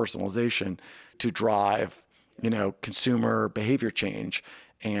applying that personalization to drive, consumer behavior change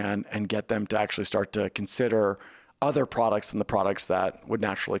and get them to actually start to consider other products than the products that would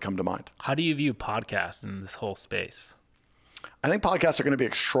naturally come to mind. How do you view podcasts in this whole space? I think podcasts are going to be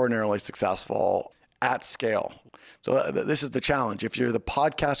extraordinarily successful at scale. So this is the challenge. If you're the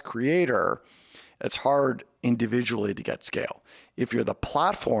podcast creator, it's hard individually to get scale. If you're the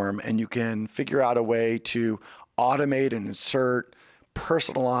platform and you can figure out a way to automate and insert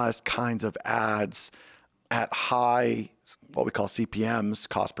personalized kinds of ads at high, what we call CPMs,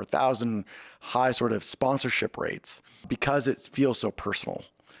 cost per thousand, high sort of sponsorship rates, because it feels so personal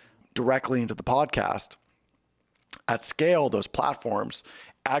directly into the podcast, at scale, those platforms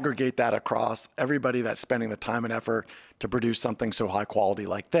aggregate that across everybody that's spending the time and effort to produce something so high quality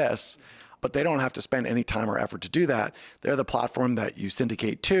like this, but they don't have to spend any time or effort to do that. They're the platform that you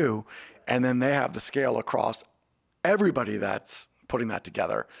syndicate to, and then they have the scale across everybody that's putting that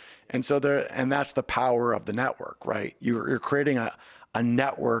together. And so and that's the power of the network, right? You're creating a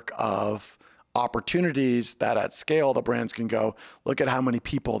network of opportunities that at scale, the brands can go, look at how many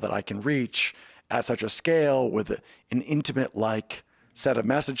people that I can reach at such a scale with an intimate like set of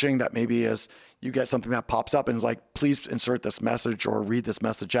messaging that maybe is you get something that pops up and is like, please insert this message or read this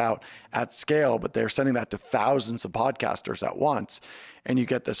message out at scale, but they're sending that to thousands of podcasters at once. And you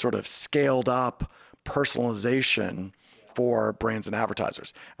get this sort of scaled up personalization for brands and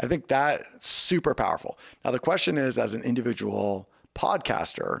advertisers. I think that's super powerful. Now, the question is, as an individual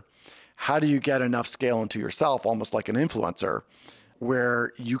podcaster, how do you get enough scale into yourself, almost like an influencer,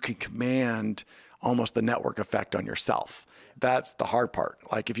 where you can command almost the network effect on yourself? That's the hard part.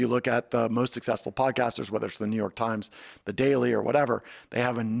 Like if you look at the most successful podcasters, whether it's the New York Times, the Daily, or whatever, they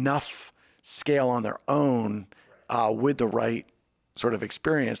have enough scale on their own with the right sort of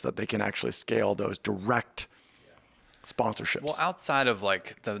experience that they can actually scale those direct sponsorships. Well, outside of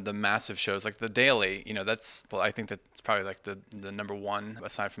like the massive shows like the Daily, I think that's probably like the number one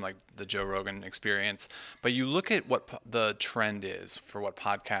aside from like the Joe Rogan Experience. But you look at what the trend is for what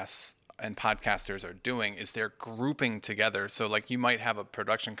podcasts and podcasters are doing is they're grouping together. So like you might have a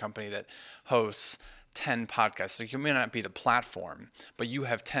production company that hosts 10 podcasts. So you may not be the platform, but you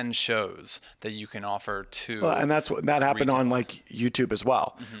have 10 shows that you can offer to. Well, and that happened retail. On like YouTube as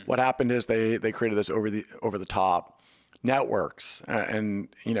well. Mm-hmm. What happened is they created this over the top networks, and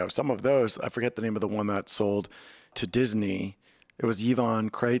some of those, I forget the name of the one that sold to Disney. It was Yvonne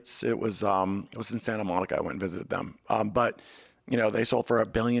Kreitz. It was in Santa Monica. I went and visited them. But they sold for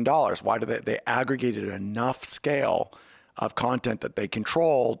 $1 billion. Why did they aggregated enough scale of content that they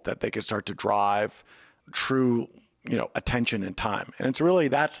controlled that they could start to drive true, attention and time. And it's really,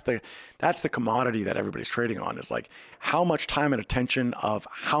 that's the commodity that everybody's trading on, is like how much time and attention of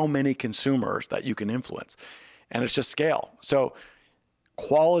how many consumers that you can influence. And it's just scale. So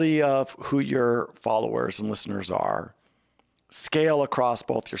quality of who your followers and listeners are, scale across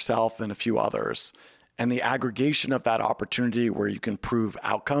both yourself and a few others, and the aggregation of that opportunity where you can prove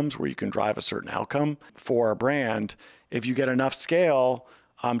outcomes, where you can drive a certain outcome for a brand. If you get enough scale,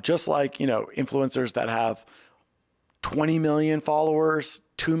 just like, influencers that have 20 million followers,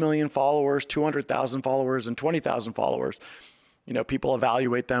 2 million followers, 200,000 followers, and 20,000 followers, people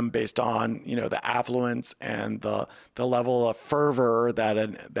evaluate them based on, the affluence and the level of fervor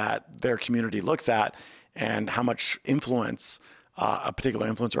that their community looks at and how much influence a particular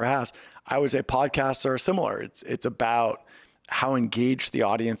influencer has. I would say podcasts are similar. It's about how engaged the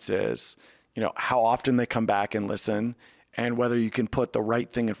audience is, how often they come back and listen, and whether you can put the right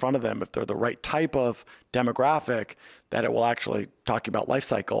thing in front of them. If they're the right type of demographic, that it will actually talk about life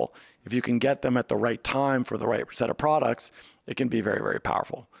cycle. If you can get them at the right time for the right set of products, it can be very, very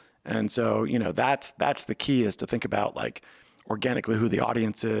powerful. And so, that's the key, is to think about like organically who the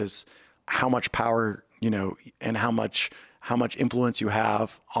audience is, how much power, and how much influence you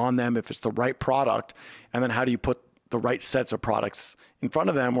have on them if it's the right product, and then how do you put the right sets of products in front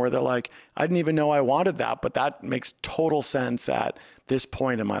of them where they're like, I didn't even know I wanted that, but that makes total sense at this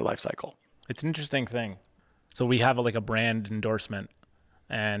point in my life cycle. It's an interesting thing. So we have like a brand endorsement,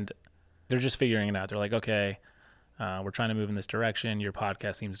 and they're just figuring it out. They're like, okay, we're trying to move in this direction. Your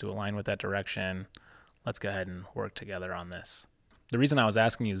podcast seems to align with that direction. Let's go ahead and work together on this. The reason I was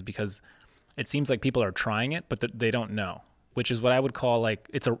asking you is because it seems like people are trying it, but they don't know, which is what I would call like,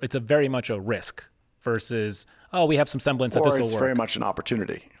 it's a very much a risk versus, oh, we have some semblance that this will work. Or it's very much an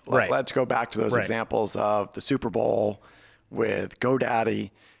opportunity. Right. Let's go back to those examples of the Super Bowl with GoDaddy.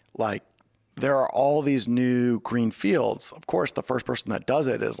 Like, there are all these new green fields. Of course, the first person that does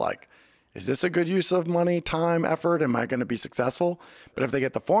it is like is this a good use of money, time, effort? Am I going to be successful? But if they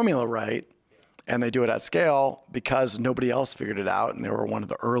get the formula right and they do it at scale because nobody else figured it out and they were one of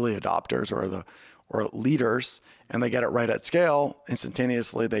the early adopters or leaders, and they get it right at scale,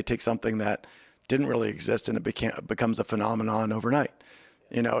 instantaneously they take something that didn't really exist and it becomes a phenomenon overnight.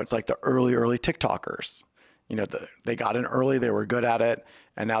 It's like the early TikTokers. They got in early, they were good at it,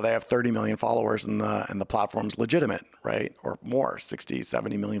 and now they have 30 million followers and the platform's legitimate, right? Or more, 60,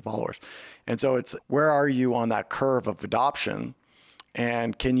 70 million followers. And so it's, where are you on that curve of adoption?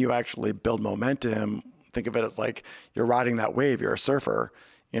 And can you actually build momentum? Think of it as like you're riding that wave, you're a surfer.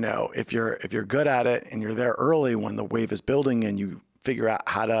 If you're good at it and you're there early when the wave is building and you figure out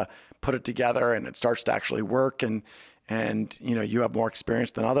how to put it together and it starts to actually work and you have more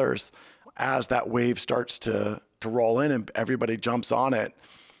experience than others, as that wave starts to roll in and everybody jumps on it,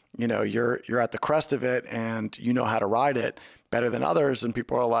 you're at the crest of it and you know how to ride it better than others. And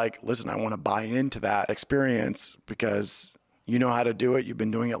people are like, listen, I want to buy into that experience because you know how to do it. You've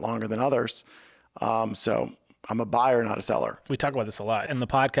been doing it longer than others. So I'm a buyer, not a seller. We talk about this a lot. In the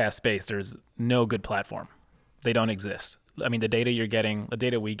podcast space, there's no good platform. They don't exist. I mean, the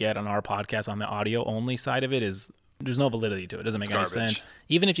data we get on our podcast on the audio only side of it is, there's no validity to it. It doesn't make any sense.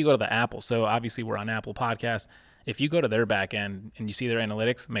 Even if you go to the Apple, so obviously we're on Apple Podcasts. If you go to their back end and you see their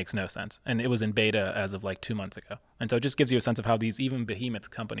analytics, it makes no sense. And it was in beta as of like 2 months ago. And so it just gives you a sense of how these even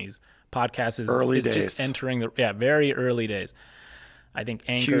behemoth companies, podcasts is just entering very early days. I think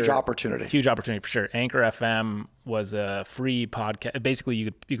Anchor, huge opportunity for sure. Anchor FM was a free podcast. Basically,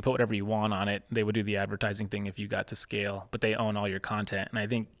 you could put whatever you want on it. They would do the advertising thing if you got to scale, but they own all your content. And I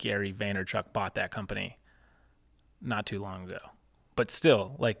think Gary Vaynerchuk bought that company not too long ago. But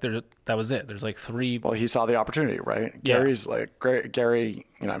still, like that was it. There's like three. Well, he saw the opportunity, right? Yeah. Gary's like Gary.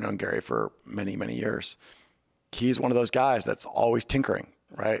 I've known Gary for many, many years. He's one of those guys that's always tinkering,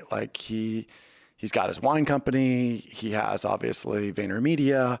 right? Like he's got his wine company. He has obviously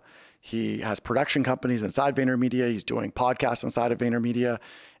VaynerMedia. He has production companies inside VaynerMedia. He's doing podcasts inside of VaynerMedia,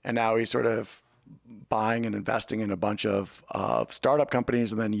 and now he's sort of buying and investing in a bunch of startup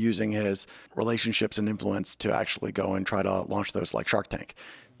companies and then using his relationships and influence to actually go and try to launch those like Shark Tank.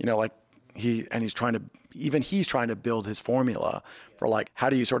 He's trying to build his formula for like, how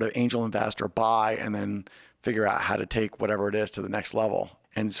do you sort of angel invest or buy and then figure out how to take whatever it is to the next level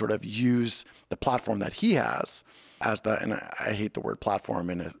and sort of use the platform that he has and I hate the word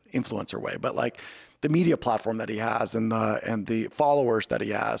platform in an influencer way, but like the media platform that he has and the followers that he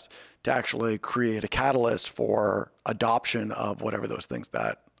has to actually create a catalyst for adoption of whatever those things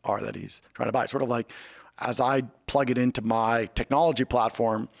that he's trying to buy. Sort of like as I plug it into my technology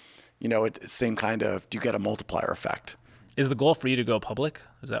platform, it's the same kind of, do you get a multiplier effect? Is the goal for you to go public?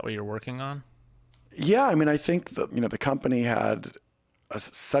 Is that what you're working on? Yeah. I mean, I think that, the company had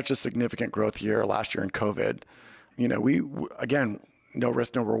such a significant growth year last year in COVID. We, again, no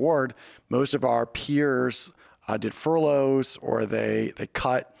risk, no reward. Most of our peers did furloughs or they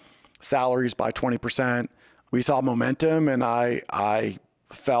cut salaries by 20%. We saw momentum, and I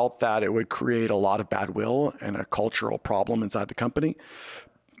felt that it would create a lot of bad will and a cultural problem inside the company.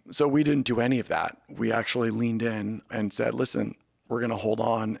 So we didn't do any of that. We actually leaned in and said, listen, we're going to hold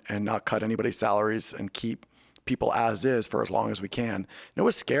on and not cut anybody's salaries and keep people as is for as long as we can. And it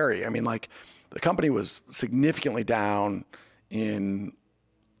was scary. I mean, like the company was significantly down in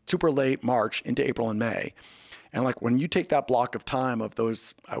super late March into April and May. And like when you take that block of time of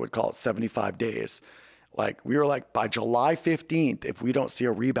those, I would call it 75 days, like we were like by July 15th, if we don't see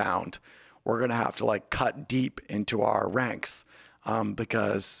a rebound, we're going to have to like cut deep into our ranks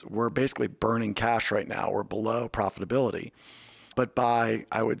because we're basically burning cash right now. We're below profitability. But by,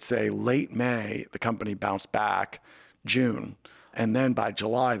 I would say, late May, the company bounced back, June. And then by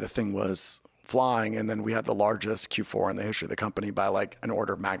July, the thing was flying. And then we had the largest Q4 in the history of the company by like an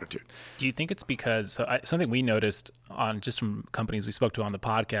order of magnitude. Do you think it's because something we noticed on just from companies we spoke to on the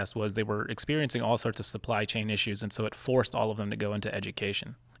podcast was they were experiencing all sorts of supply chain issues. And so it forced all of them to go into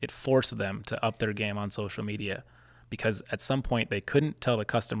education. It forced them to up their game on social media because at some point they couldn't tell the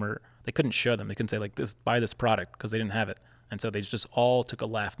customer, they couldn't show them. They couldn't say like buy this product because they didn't have it. And so they just all took a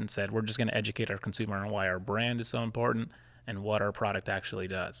left and said, we're just going to educate our consumer on why our brand is so important and what our product actually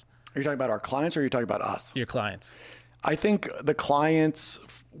does. Are you talking about our clients or are you talking about us? Your clients. I think the clients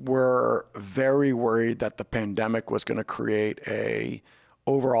were very worried that the pandemic was going to create a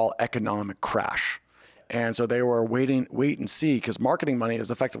overall economic crash. And so they were wait and see because marketing money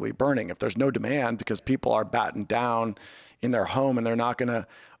is effectively burning. If there's no demand because people are battened down in their home and they're not going to,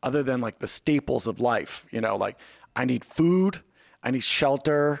 other than like the staples of life, like I need food, I need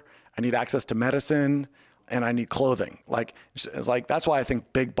shelter, I need access to medicine, and I need clothing. Like, it's like, that's why I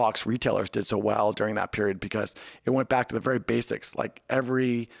think big box retailers did so well during that period, because it went back to the very basics. Like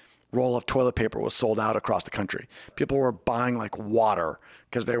every roll of toilet paper was sold out across the country. People were buying like water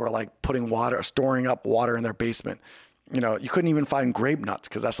because they were like storing up water in their basement. You couldn't even find grape nuts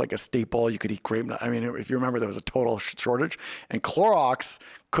because that's like a staple. You could eat grape nuts. I mean, if you remember, there was a total shortage, and Clorox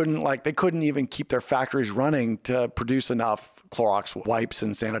they couldn't even keep their factories running to produce enough Clorox wipes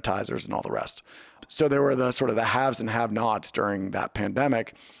and sanitizers and all the rest. So there were the sort of the haves and have-nots during that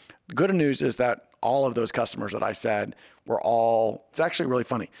pandemic. The good news is that all of those customers that I said it's actually really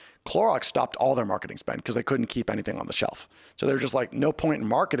funny. Clorox stopped all their marketing spend because they couldn't keep anything on the shelf. So they're just like, no point in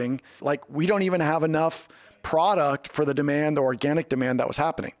marketing. Like, we don't even have enough product for the demand, the organic demand that was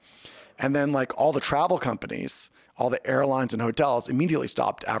happening. And then like all the travel companies, all the airlines and hotels immediately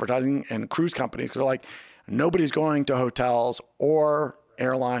stopped advertising, and cruise companies, because they're like, nobody's going to hotels or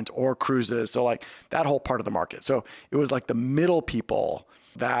airlines or cruises. So like that whole part of the market. So it was like the middle people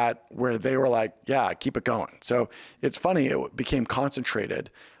where they were like, yeah, keep it going. So it's funny, it became concentrated.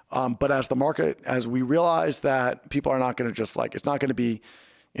 But as we realized that people are not going to just like, it's not going to be,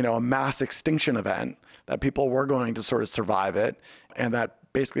 a mass extinction event, that people were going to sort of survive it, and that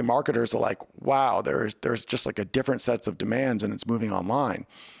basically marketers are like, wow, there's just like a different sets of demands and it's moving online.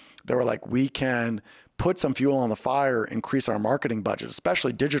 They were like, we can put some fuel on the fire, increase our marketing budget,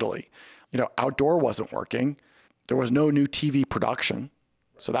 especially digitally. Outdoor wasn't working. There was no new TV production.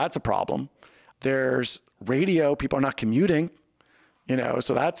 So that's a problem. There's radio, people are not commuting,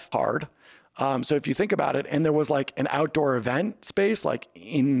 so that's hard. So if you think about it, and there was like an outdoor event space, like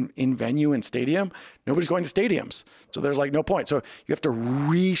in venue and stadium, nobody's going to stadiums. So there's like no point. So you have to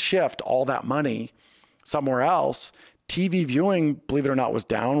reshift all that money somewhere else. TV viewing, believe it or not, was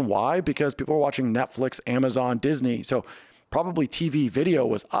down. Why? Because people were watching Netflix, Amazon, Disney. So probably TV video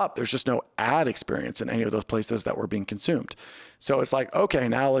was up. There's just no ad experience in any of those places that were being consumed. So it's like, okay,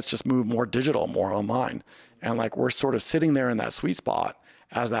 now let's just move more digital, more online. And like, we're sort of sitting there in that sweet spot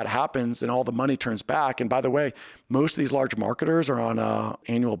as that happens and all the money turns back. And by the way, most of these large marketers are on an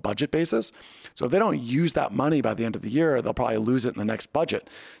annual budget basis. So if they don't use that money by the end of the year, they'll probably lose it in the next budget.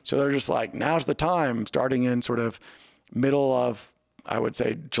 So they're just like, now's the time, starting in sort of middle of, I would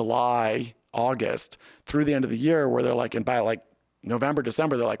say, July, August through the end of the year, where they're like, and by like November,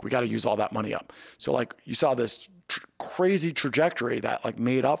 December, they're like, we got to use all that money up. So like you saw this crazy trajectory that like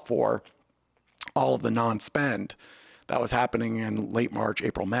made up for all of the non-spend that was happening in late March,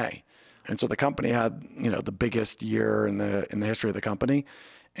 April, May. And so the company had, the biggest year in the history of the company.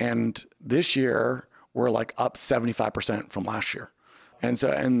 And this year we're like up 75% from last year.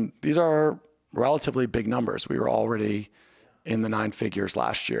 And these are relatively big numbers. We were already in the 9 figures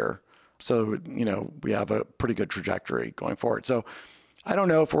last year. So, we have a pretty good trajectory going forward. So I don't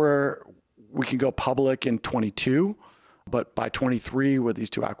know if we can go public in 22, but by 23 with these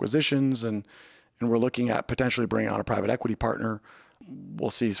 2 acquisitions and we're looking at potentially bringing on a private equity partner, we'll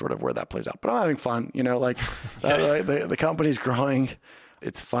see sort of where that plays out. But I'm having fun, like the company's growing.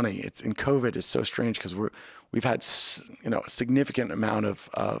 It's funny. It's in COVID is so strange because we've had, a significant amount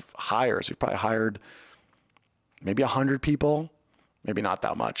of hires. We've probably hired maybe 100 people, maybe not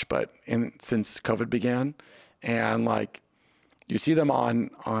that much, but since COVID began, and like you see them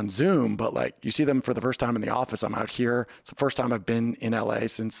on Zoom, but like you see them for the first time in the office. I'm out here. It's the first time I've been in LA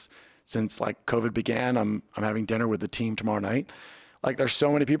since like COVID began. I'm having dinner with the team tomorrow night. Like there's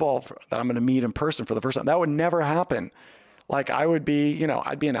so many people that I'm going to meet in person for the first time. That would never happen. Like I would be,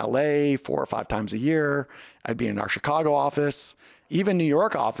 I'd be in LA 4 or 5 times a year. I'd be in our Chicago office, even New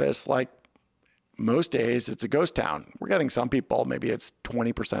York office. Like most days it's a ghost town. We're getting some people, maybe it's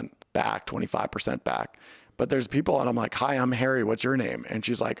 20% back, 25% back, but there's people and I'm like, hi, I'm Harry. What's your name? And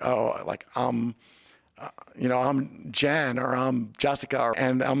she's like, oh, like, I'm Jen or I'm Jessica.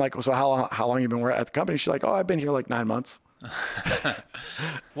 And I'm like, so how long you been at the company? She's like, oh, I've been here like 9 months.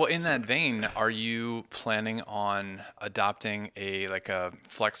 Well, in that vein, are you planning on adopting a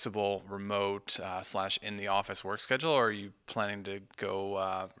flexible remote / in the office work schedule, or are you planning to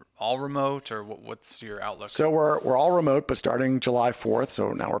go all remote, or what's your outlook? So we're all remote, but starting July 4th.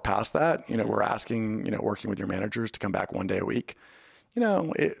 So now we're past that. We're asking, working with your managers to come back 1 day a week.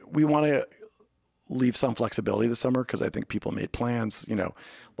 We want to leave some flexibility this summer because I think people made plans. A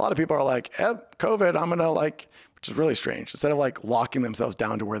lot of people are like, COVID, I'm gonna which is really strange. Instead of like locking themselves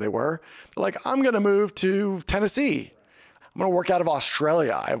down to where they were, they're like, I'm going to move to Tennessee. I'm going to work out of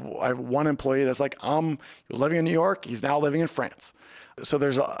Australia. I have one employee that's like, he was living in New York. He's now living in France. So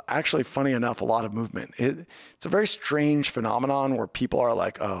there's actually, funny enough, a lot of movement. It's a very strange phenomenon where people are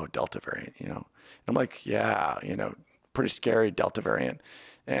like, oh, Delta variant, And I'm like, yeah, pretty scary Delta variant.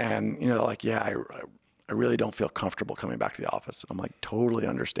 And, they're like, yeah, I I really don't feel comfortable coming back to the office. And I'm like, totally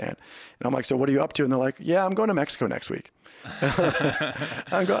understand. And I'm like, so what are you up to? And they're like, yeah, I'm going to Mexico next week.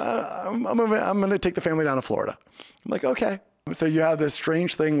 I'm going to take the family down to Florida. I'm like, okay. So you have this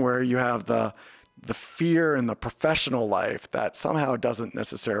strange thing where you have the fear in the professional life that somehow doesn't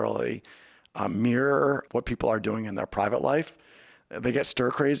necessarily mirror what people are doing in their private life. They get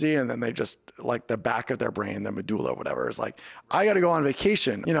stir crazy, and then they just, like, the back of their brain, the medulla, whatever, is like, I got to go on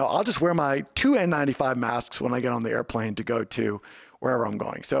vacation. I'll just wear my 2 N95 masks when I get on the airplane to go to wherever I'm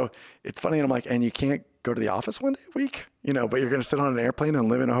going. So it's funny. And I'm like, and you can't go to the office one day a week, but you're going to sit on an airplane and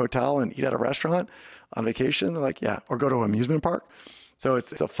live in a hotel and eat at a restaurant on vacation. They're like, yeah, or go to an amusement park. So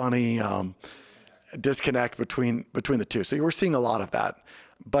it's a funny disconnect between the two. So we're seeing a lot of that,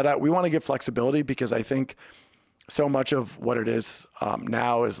 but we want to give flexibility, because I think so much of what it is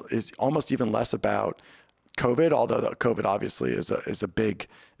now is almost even less about COVID, although the COVID obviously is a big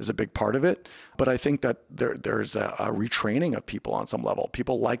part of it. But I think that there's a retraining of people on some level.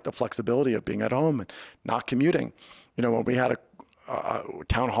 People like the flexibility of being at home and not commuting. When we had a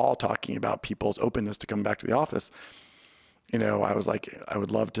town hall talking about people's openness to come back to the office, I was like, I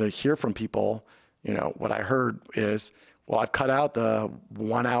would love to hear from people. What I heard is, well, I've cut out the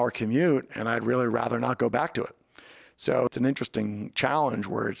 1 hour commute and I'd really rather not go back to it. So it's an interesting challenge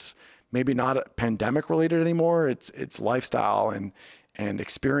where it's maybe not pandemic related anymore. It's lifestyle and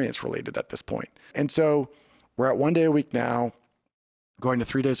experience related at this point. And so we're at 1 day a week now, going to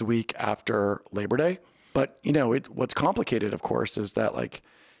 3 days a week after Labor Day. But what's complicated, of course, is that, like,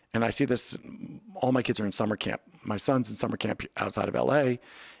 and I see this, all my kids are in summer camp. My son's in summer camp outside of LA,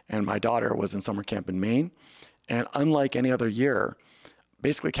 and my daughter was in summer camp in Maine. And unlike any other year,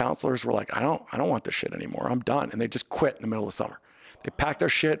 basically counselors were like, I don't want this shit anymore. I'm done. And they just quit in the middle of the summer. They pack their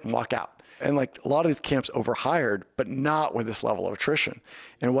shit and walk out. And, like, a lot of these camps overhired, but not with this level of attrition.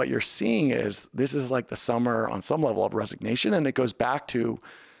 And what you're seeing is this is like the summer on some level of resignation. And it goes back to,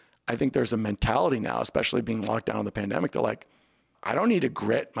 I think there's a mentality now, especially being locked down in the pandemic. They're like, I don't need to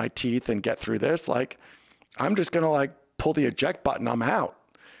grit my teeth and get through this. Like, I'm just going to, like, pull the eject button. I'm out.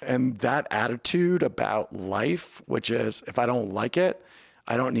 And that attitude about life, which is, if I don't like it,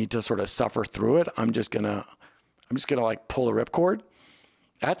 I don't need to sort of suffer through it. I'm just gonna like pull a ripcord.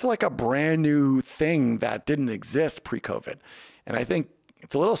 That's like a brand new thing that didn't exist pre-COVID. And I think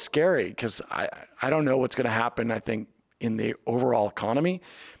it's a little scary, because I don't know what's going to happen, I think, in the overall economy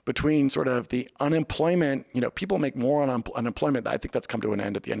between sort of the unemployment. People make more on unemployment. I think that's come to an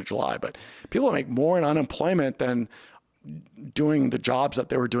end at the end of July, but people make more in unemployment than doing the jobs that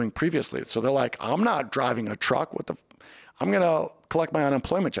they were doing previously. So they're like, I'm not driving a truck. I'm going to collect my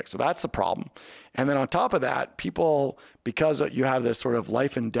unemployment check. So that's the problem. And then on top of that, people, because you have this sort of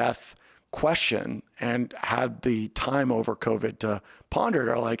life and death question and had the time over COVID to ponder it,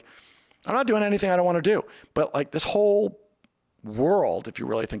 are like, I'm not doing anything I don't want to do. But, like, this whole world, if you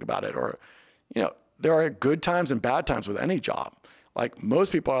really think about it, or, there are good times and bad times with any job. Like,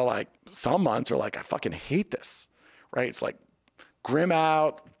 most people are like, some months are like, I fucking hate this, right? It's like grim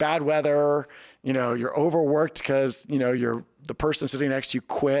out, bad weather, you're overworked because, you're the person sitting next to you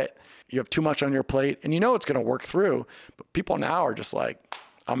quit. You have too much on your plate, and it's going to work through. But people now are just like,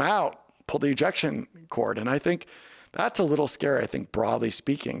 I'm out, pull the ejection cord. And I think that's a little scary, I think, broadly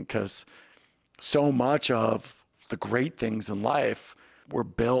speaking, because so much of the great things in life were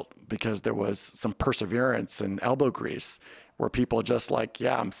built because there was some perseverance and elbow grease, where people just like,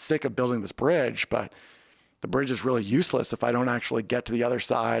 yeah, I'm sick of building this bridge, but the bridge is really useless if I don't actually get to the other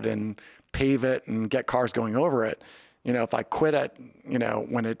side and pave it and get cars going over it. If I quit it,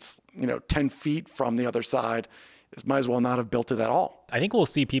 when it's, 10 feet from the other side, might as well not have built it at all. I think we'll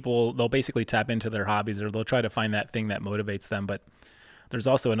see people, they'll basically tap into their hobbies, or they'll try to find that thing that motivates them. But there's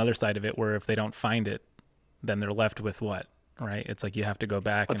also another side of it where if they don't find it, then they're left with what, right? It's like you have to go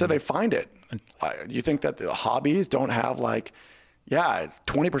back. Let's say they find it. You think that the hobbies don't have, like, yeah,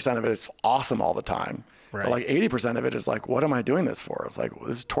 20% of it is awesome all the time. Right. But like 80% of it is like, what am I doing this for? It's like, well,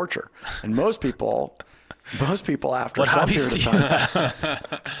 this is torture. And most people after some period of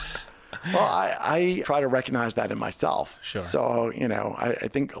time. Well, I try to recognize that in myself. Sure. So, I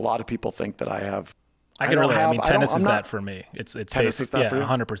think a lot of people think that I have. Tennis is that for me. It's tennis is that for you?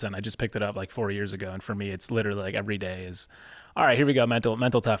 100%. I just picked it up like 4 years ago, and for me, it's literally like every day is, all right, here we go,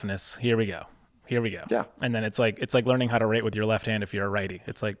 mental toughness. Here we go. Yeah. And then it's like learning how to write with your left hand if you're a righty.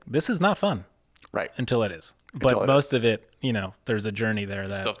 It's like, this is not fun. Right. Until it is. But most of it, there's a journey there.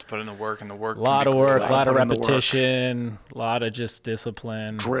 That still have to put in the work, and the work. A lot of work, a lot of repetition, a lot of just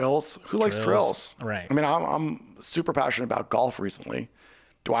discipline. Drills. Who likes drills? Right. I mean, I'm super passionate about golf recently.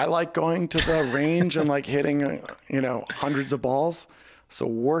 Do I like going to the range and like hitting, hundreds of balls? It's the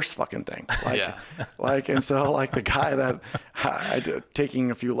worst fucking thing. Like, Yeah. like, and so like the guy that I did,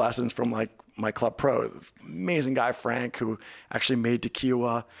 taking a few lessons from like my club pro, this amazing guy, Frank, who actually made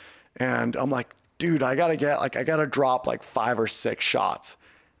tequila. And I'm like, dude, I gotta drop like 5 or 6 shots.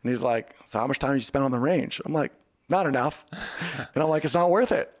 And he's like, so how much time you spend on the range? I'm like, not enough. And I'm like, it's not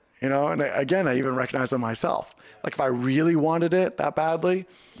worth it. You know, and again, I even recognize it myself. Like if I really wanted it that badly,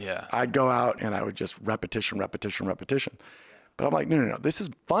 Yeah. I'd go out and I would just repetition. But I'm like, no, this is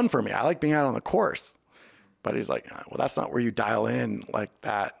fun for me. I like being out on the course. But he's like, well, that's not where you dial in like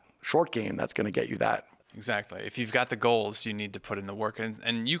that short game that's going to get you that. Exactly. If you've got the goals, you need to put in the work.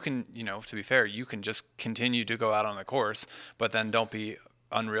 And you can, to be fair, you can just continue to go out on the course, but then don't be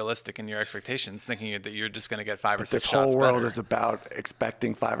unrealistic in your expectations, thinking that you're just going to get 5 or 6 shots better. This whole world is about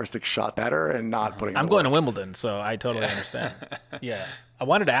expecting 5 or 6 shots better and not putting. I'm going to Wimbledon, so I totally understand. Yeah, I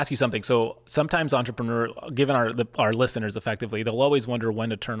wanted to ask you something. So sometimes given our listeners, effectively, they'll always wonder when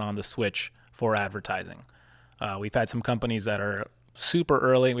to turn on the switch for advertising. We've had some companies that are super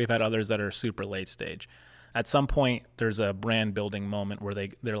early. We've had others that are super late stage. At some point, there's a brand building moment where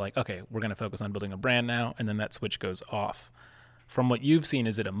they're like, okay, we're going to focus on building a brand now, and then that switch goes off. From what you've seen,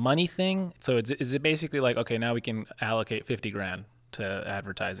 is it a money thing? So is it basically like, okay, now we can allocate 50 grand to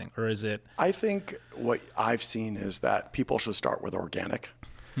advertising, or is it? I think what I've seen is that people should start with organic.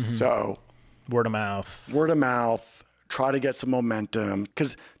 Mm-hmm. So Word of mouth, try to get some momentum,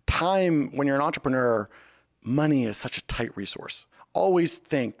 because time, when you're an entrepreneur, money is such a tight resource. Always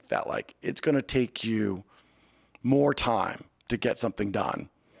think that like it's going to take you more time to get something done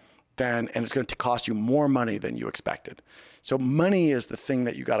and it's going to cost you more money than you expected. So money is the thing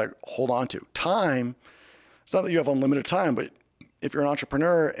that you got to hold on to. Time, it's not that you have unlimited time, but if you're an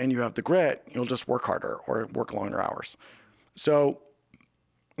entrepreneur and you have the grit, you'll just work harder or work longer hours. So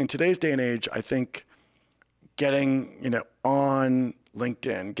in today's day and age, I think getting, on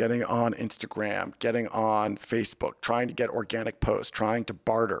LinkedIn, getting on Instagram, getting on Facebook, trying to get organic posts, trying to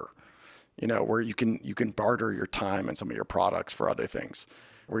barter, where you can barter your time and some of your products for other things,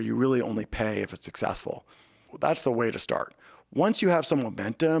 where you really only pay if it's successful. That's the way to start. Once you have some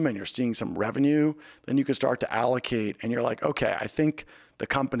momentum and you're seeing some revenue, then you can start to allocate and you're like, okay, I think the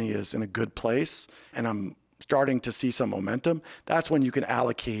company is in a good place and I'm starting to see some momentum. That's when you can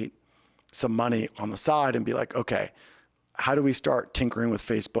allocate some money on the side and be like, okay, how do we start tinkering with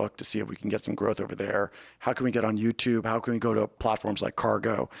Facebook to see if we can get some growth over there? How can we get on YouTube? How can we go to platforms like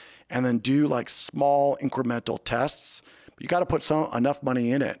Kargo? And then do like small incremental tests. You got to put enough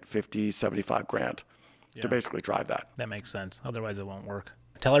money in it, 50, 75 grand to basically drive that. That makes sense. Otherwise it won't work.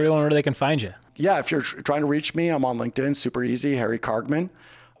 Tell everyone where they can find you. Yeah, if you're trying to reach me, I'm on LinkedIn, super easy, Harry Kargman.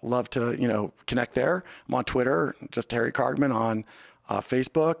 Love to, connect there. I'm on Twitter, just Harry Kargman, on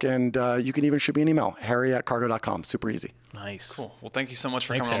Facebook, and you can even shoot me an email, harry@kargo.com. Super easy. Nice. Cool. Well, thank you so much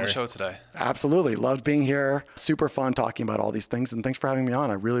for coming on the show today. Absolutely. Loved being here. Super fun talking about all these things, and thanks for having me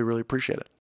on. I really, really appreciate it.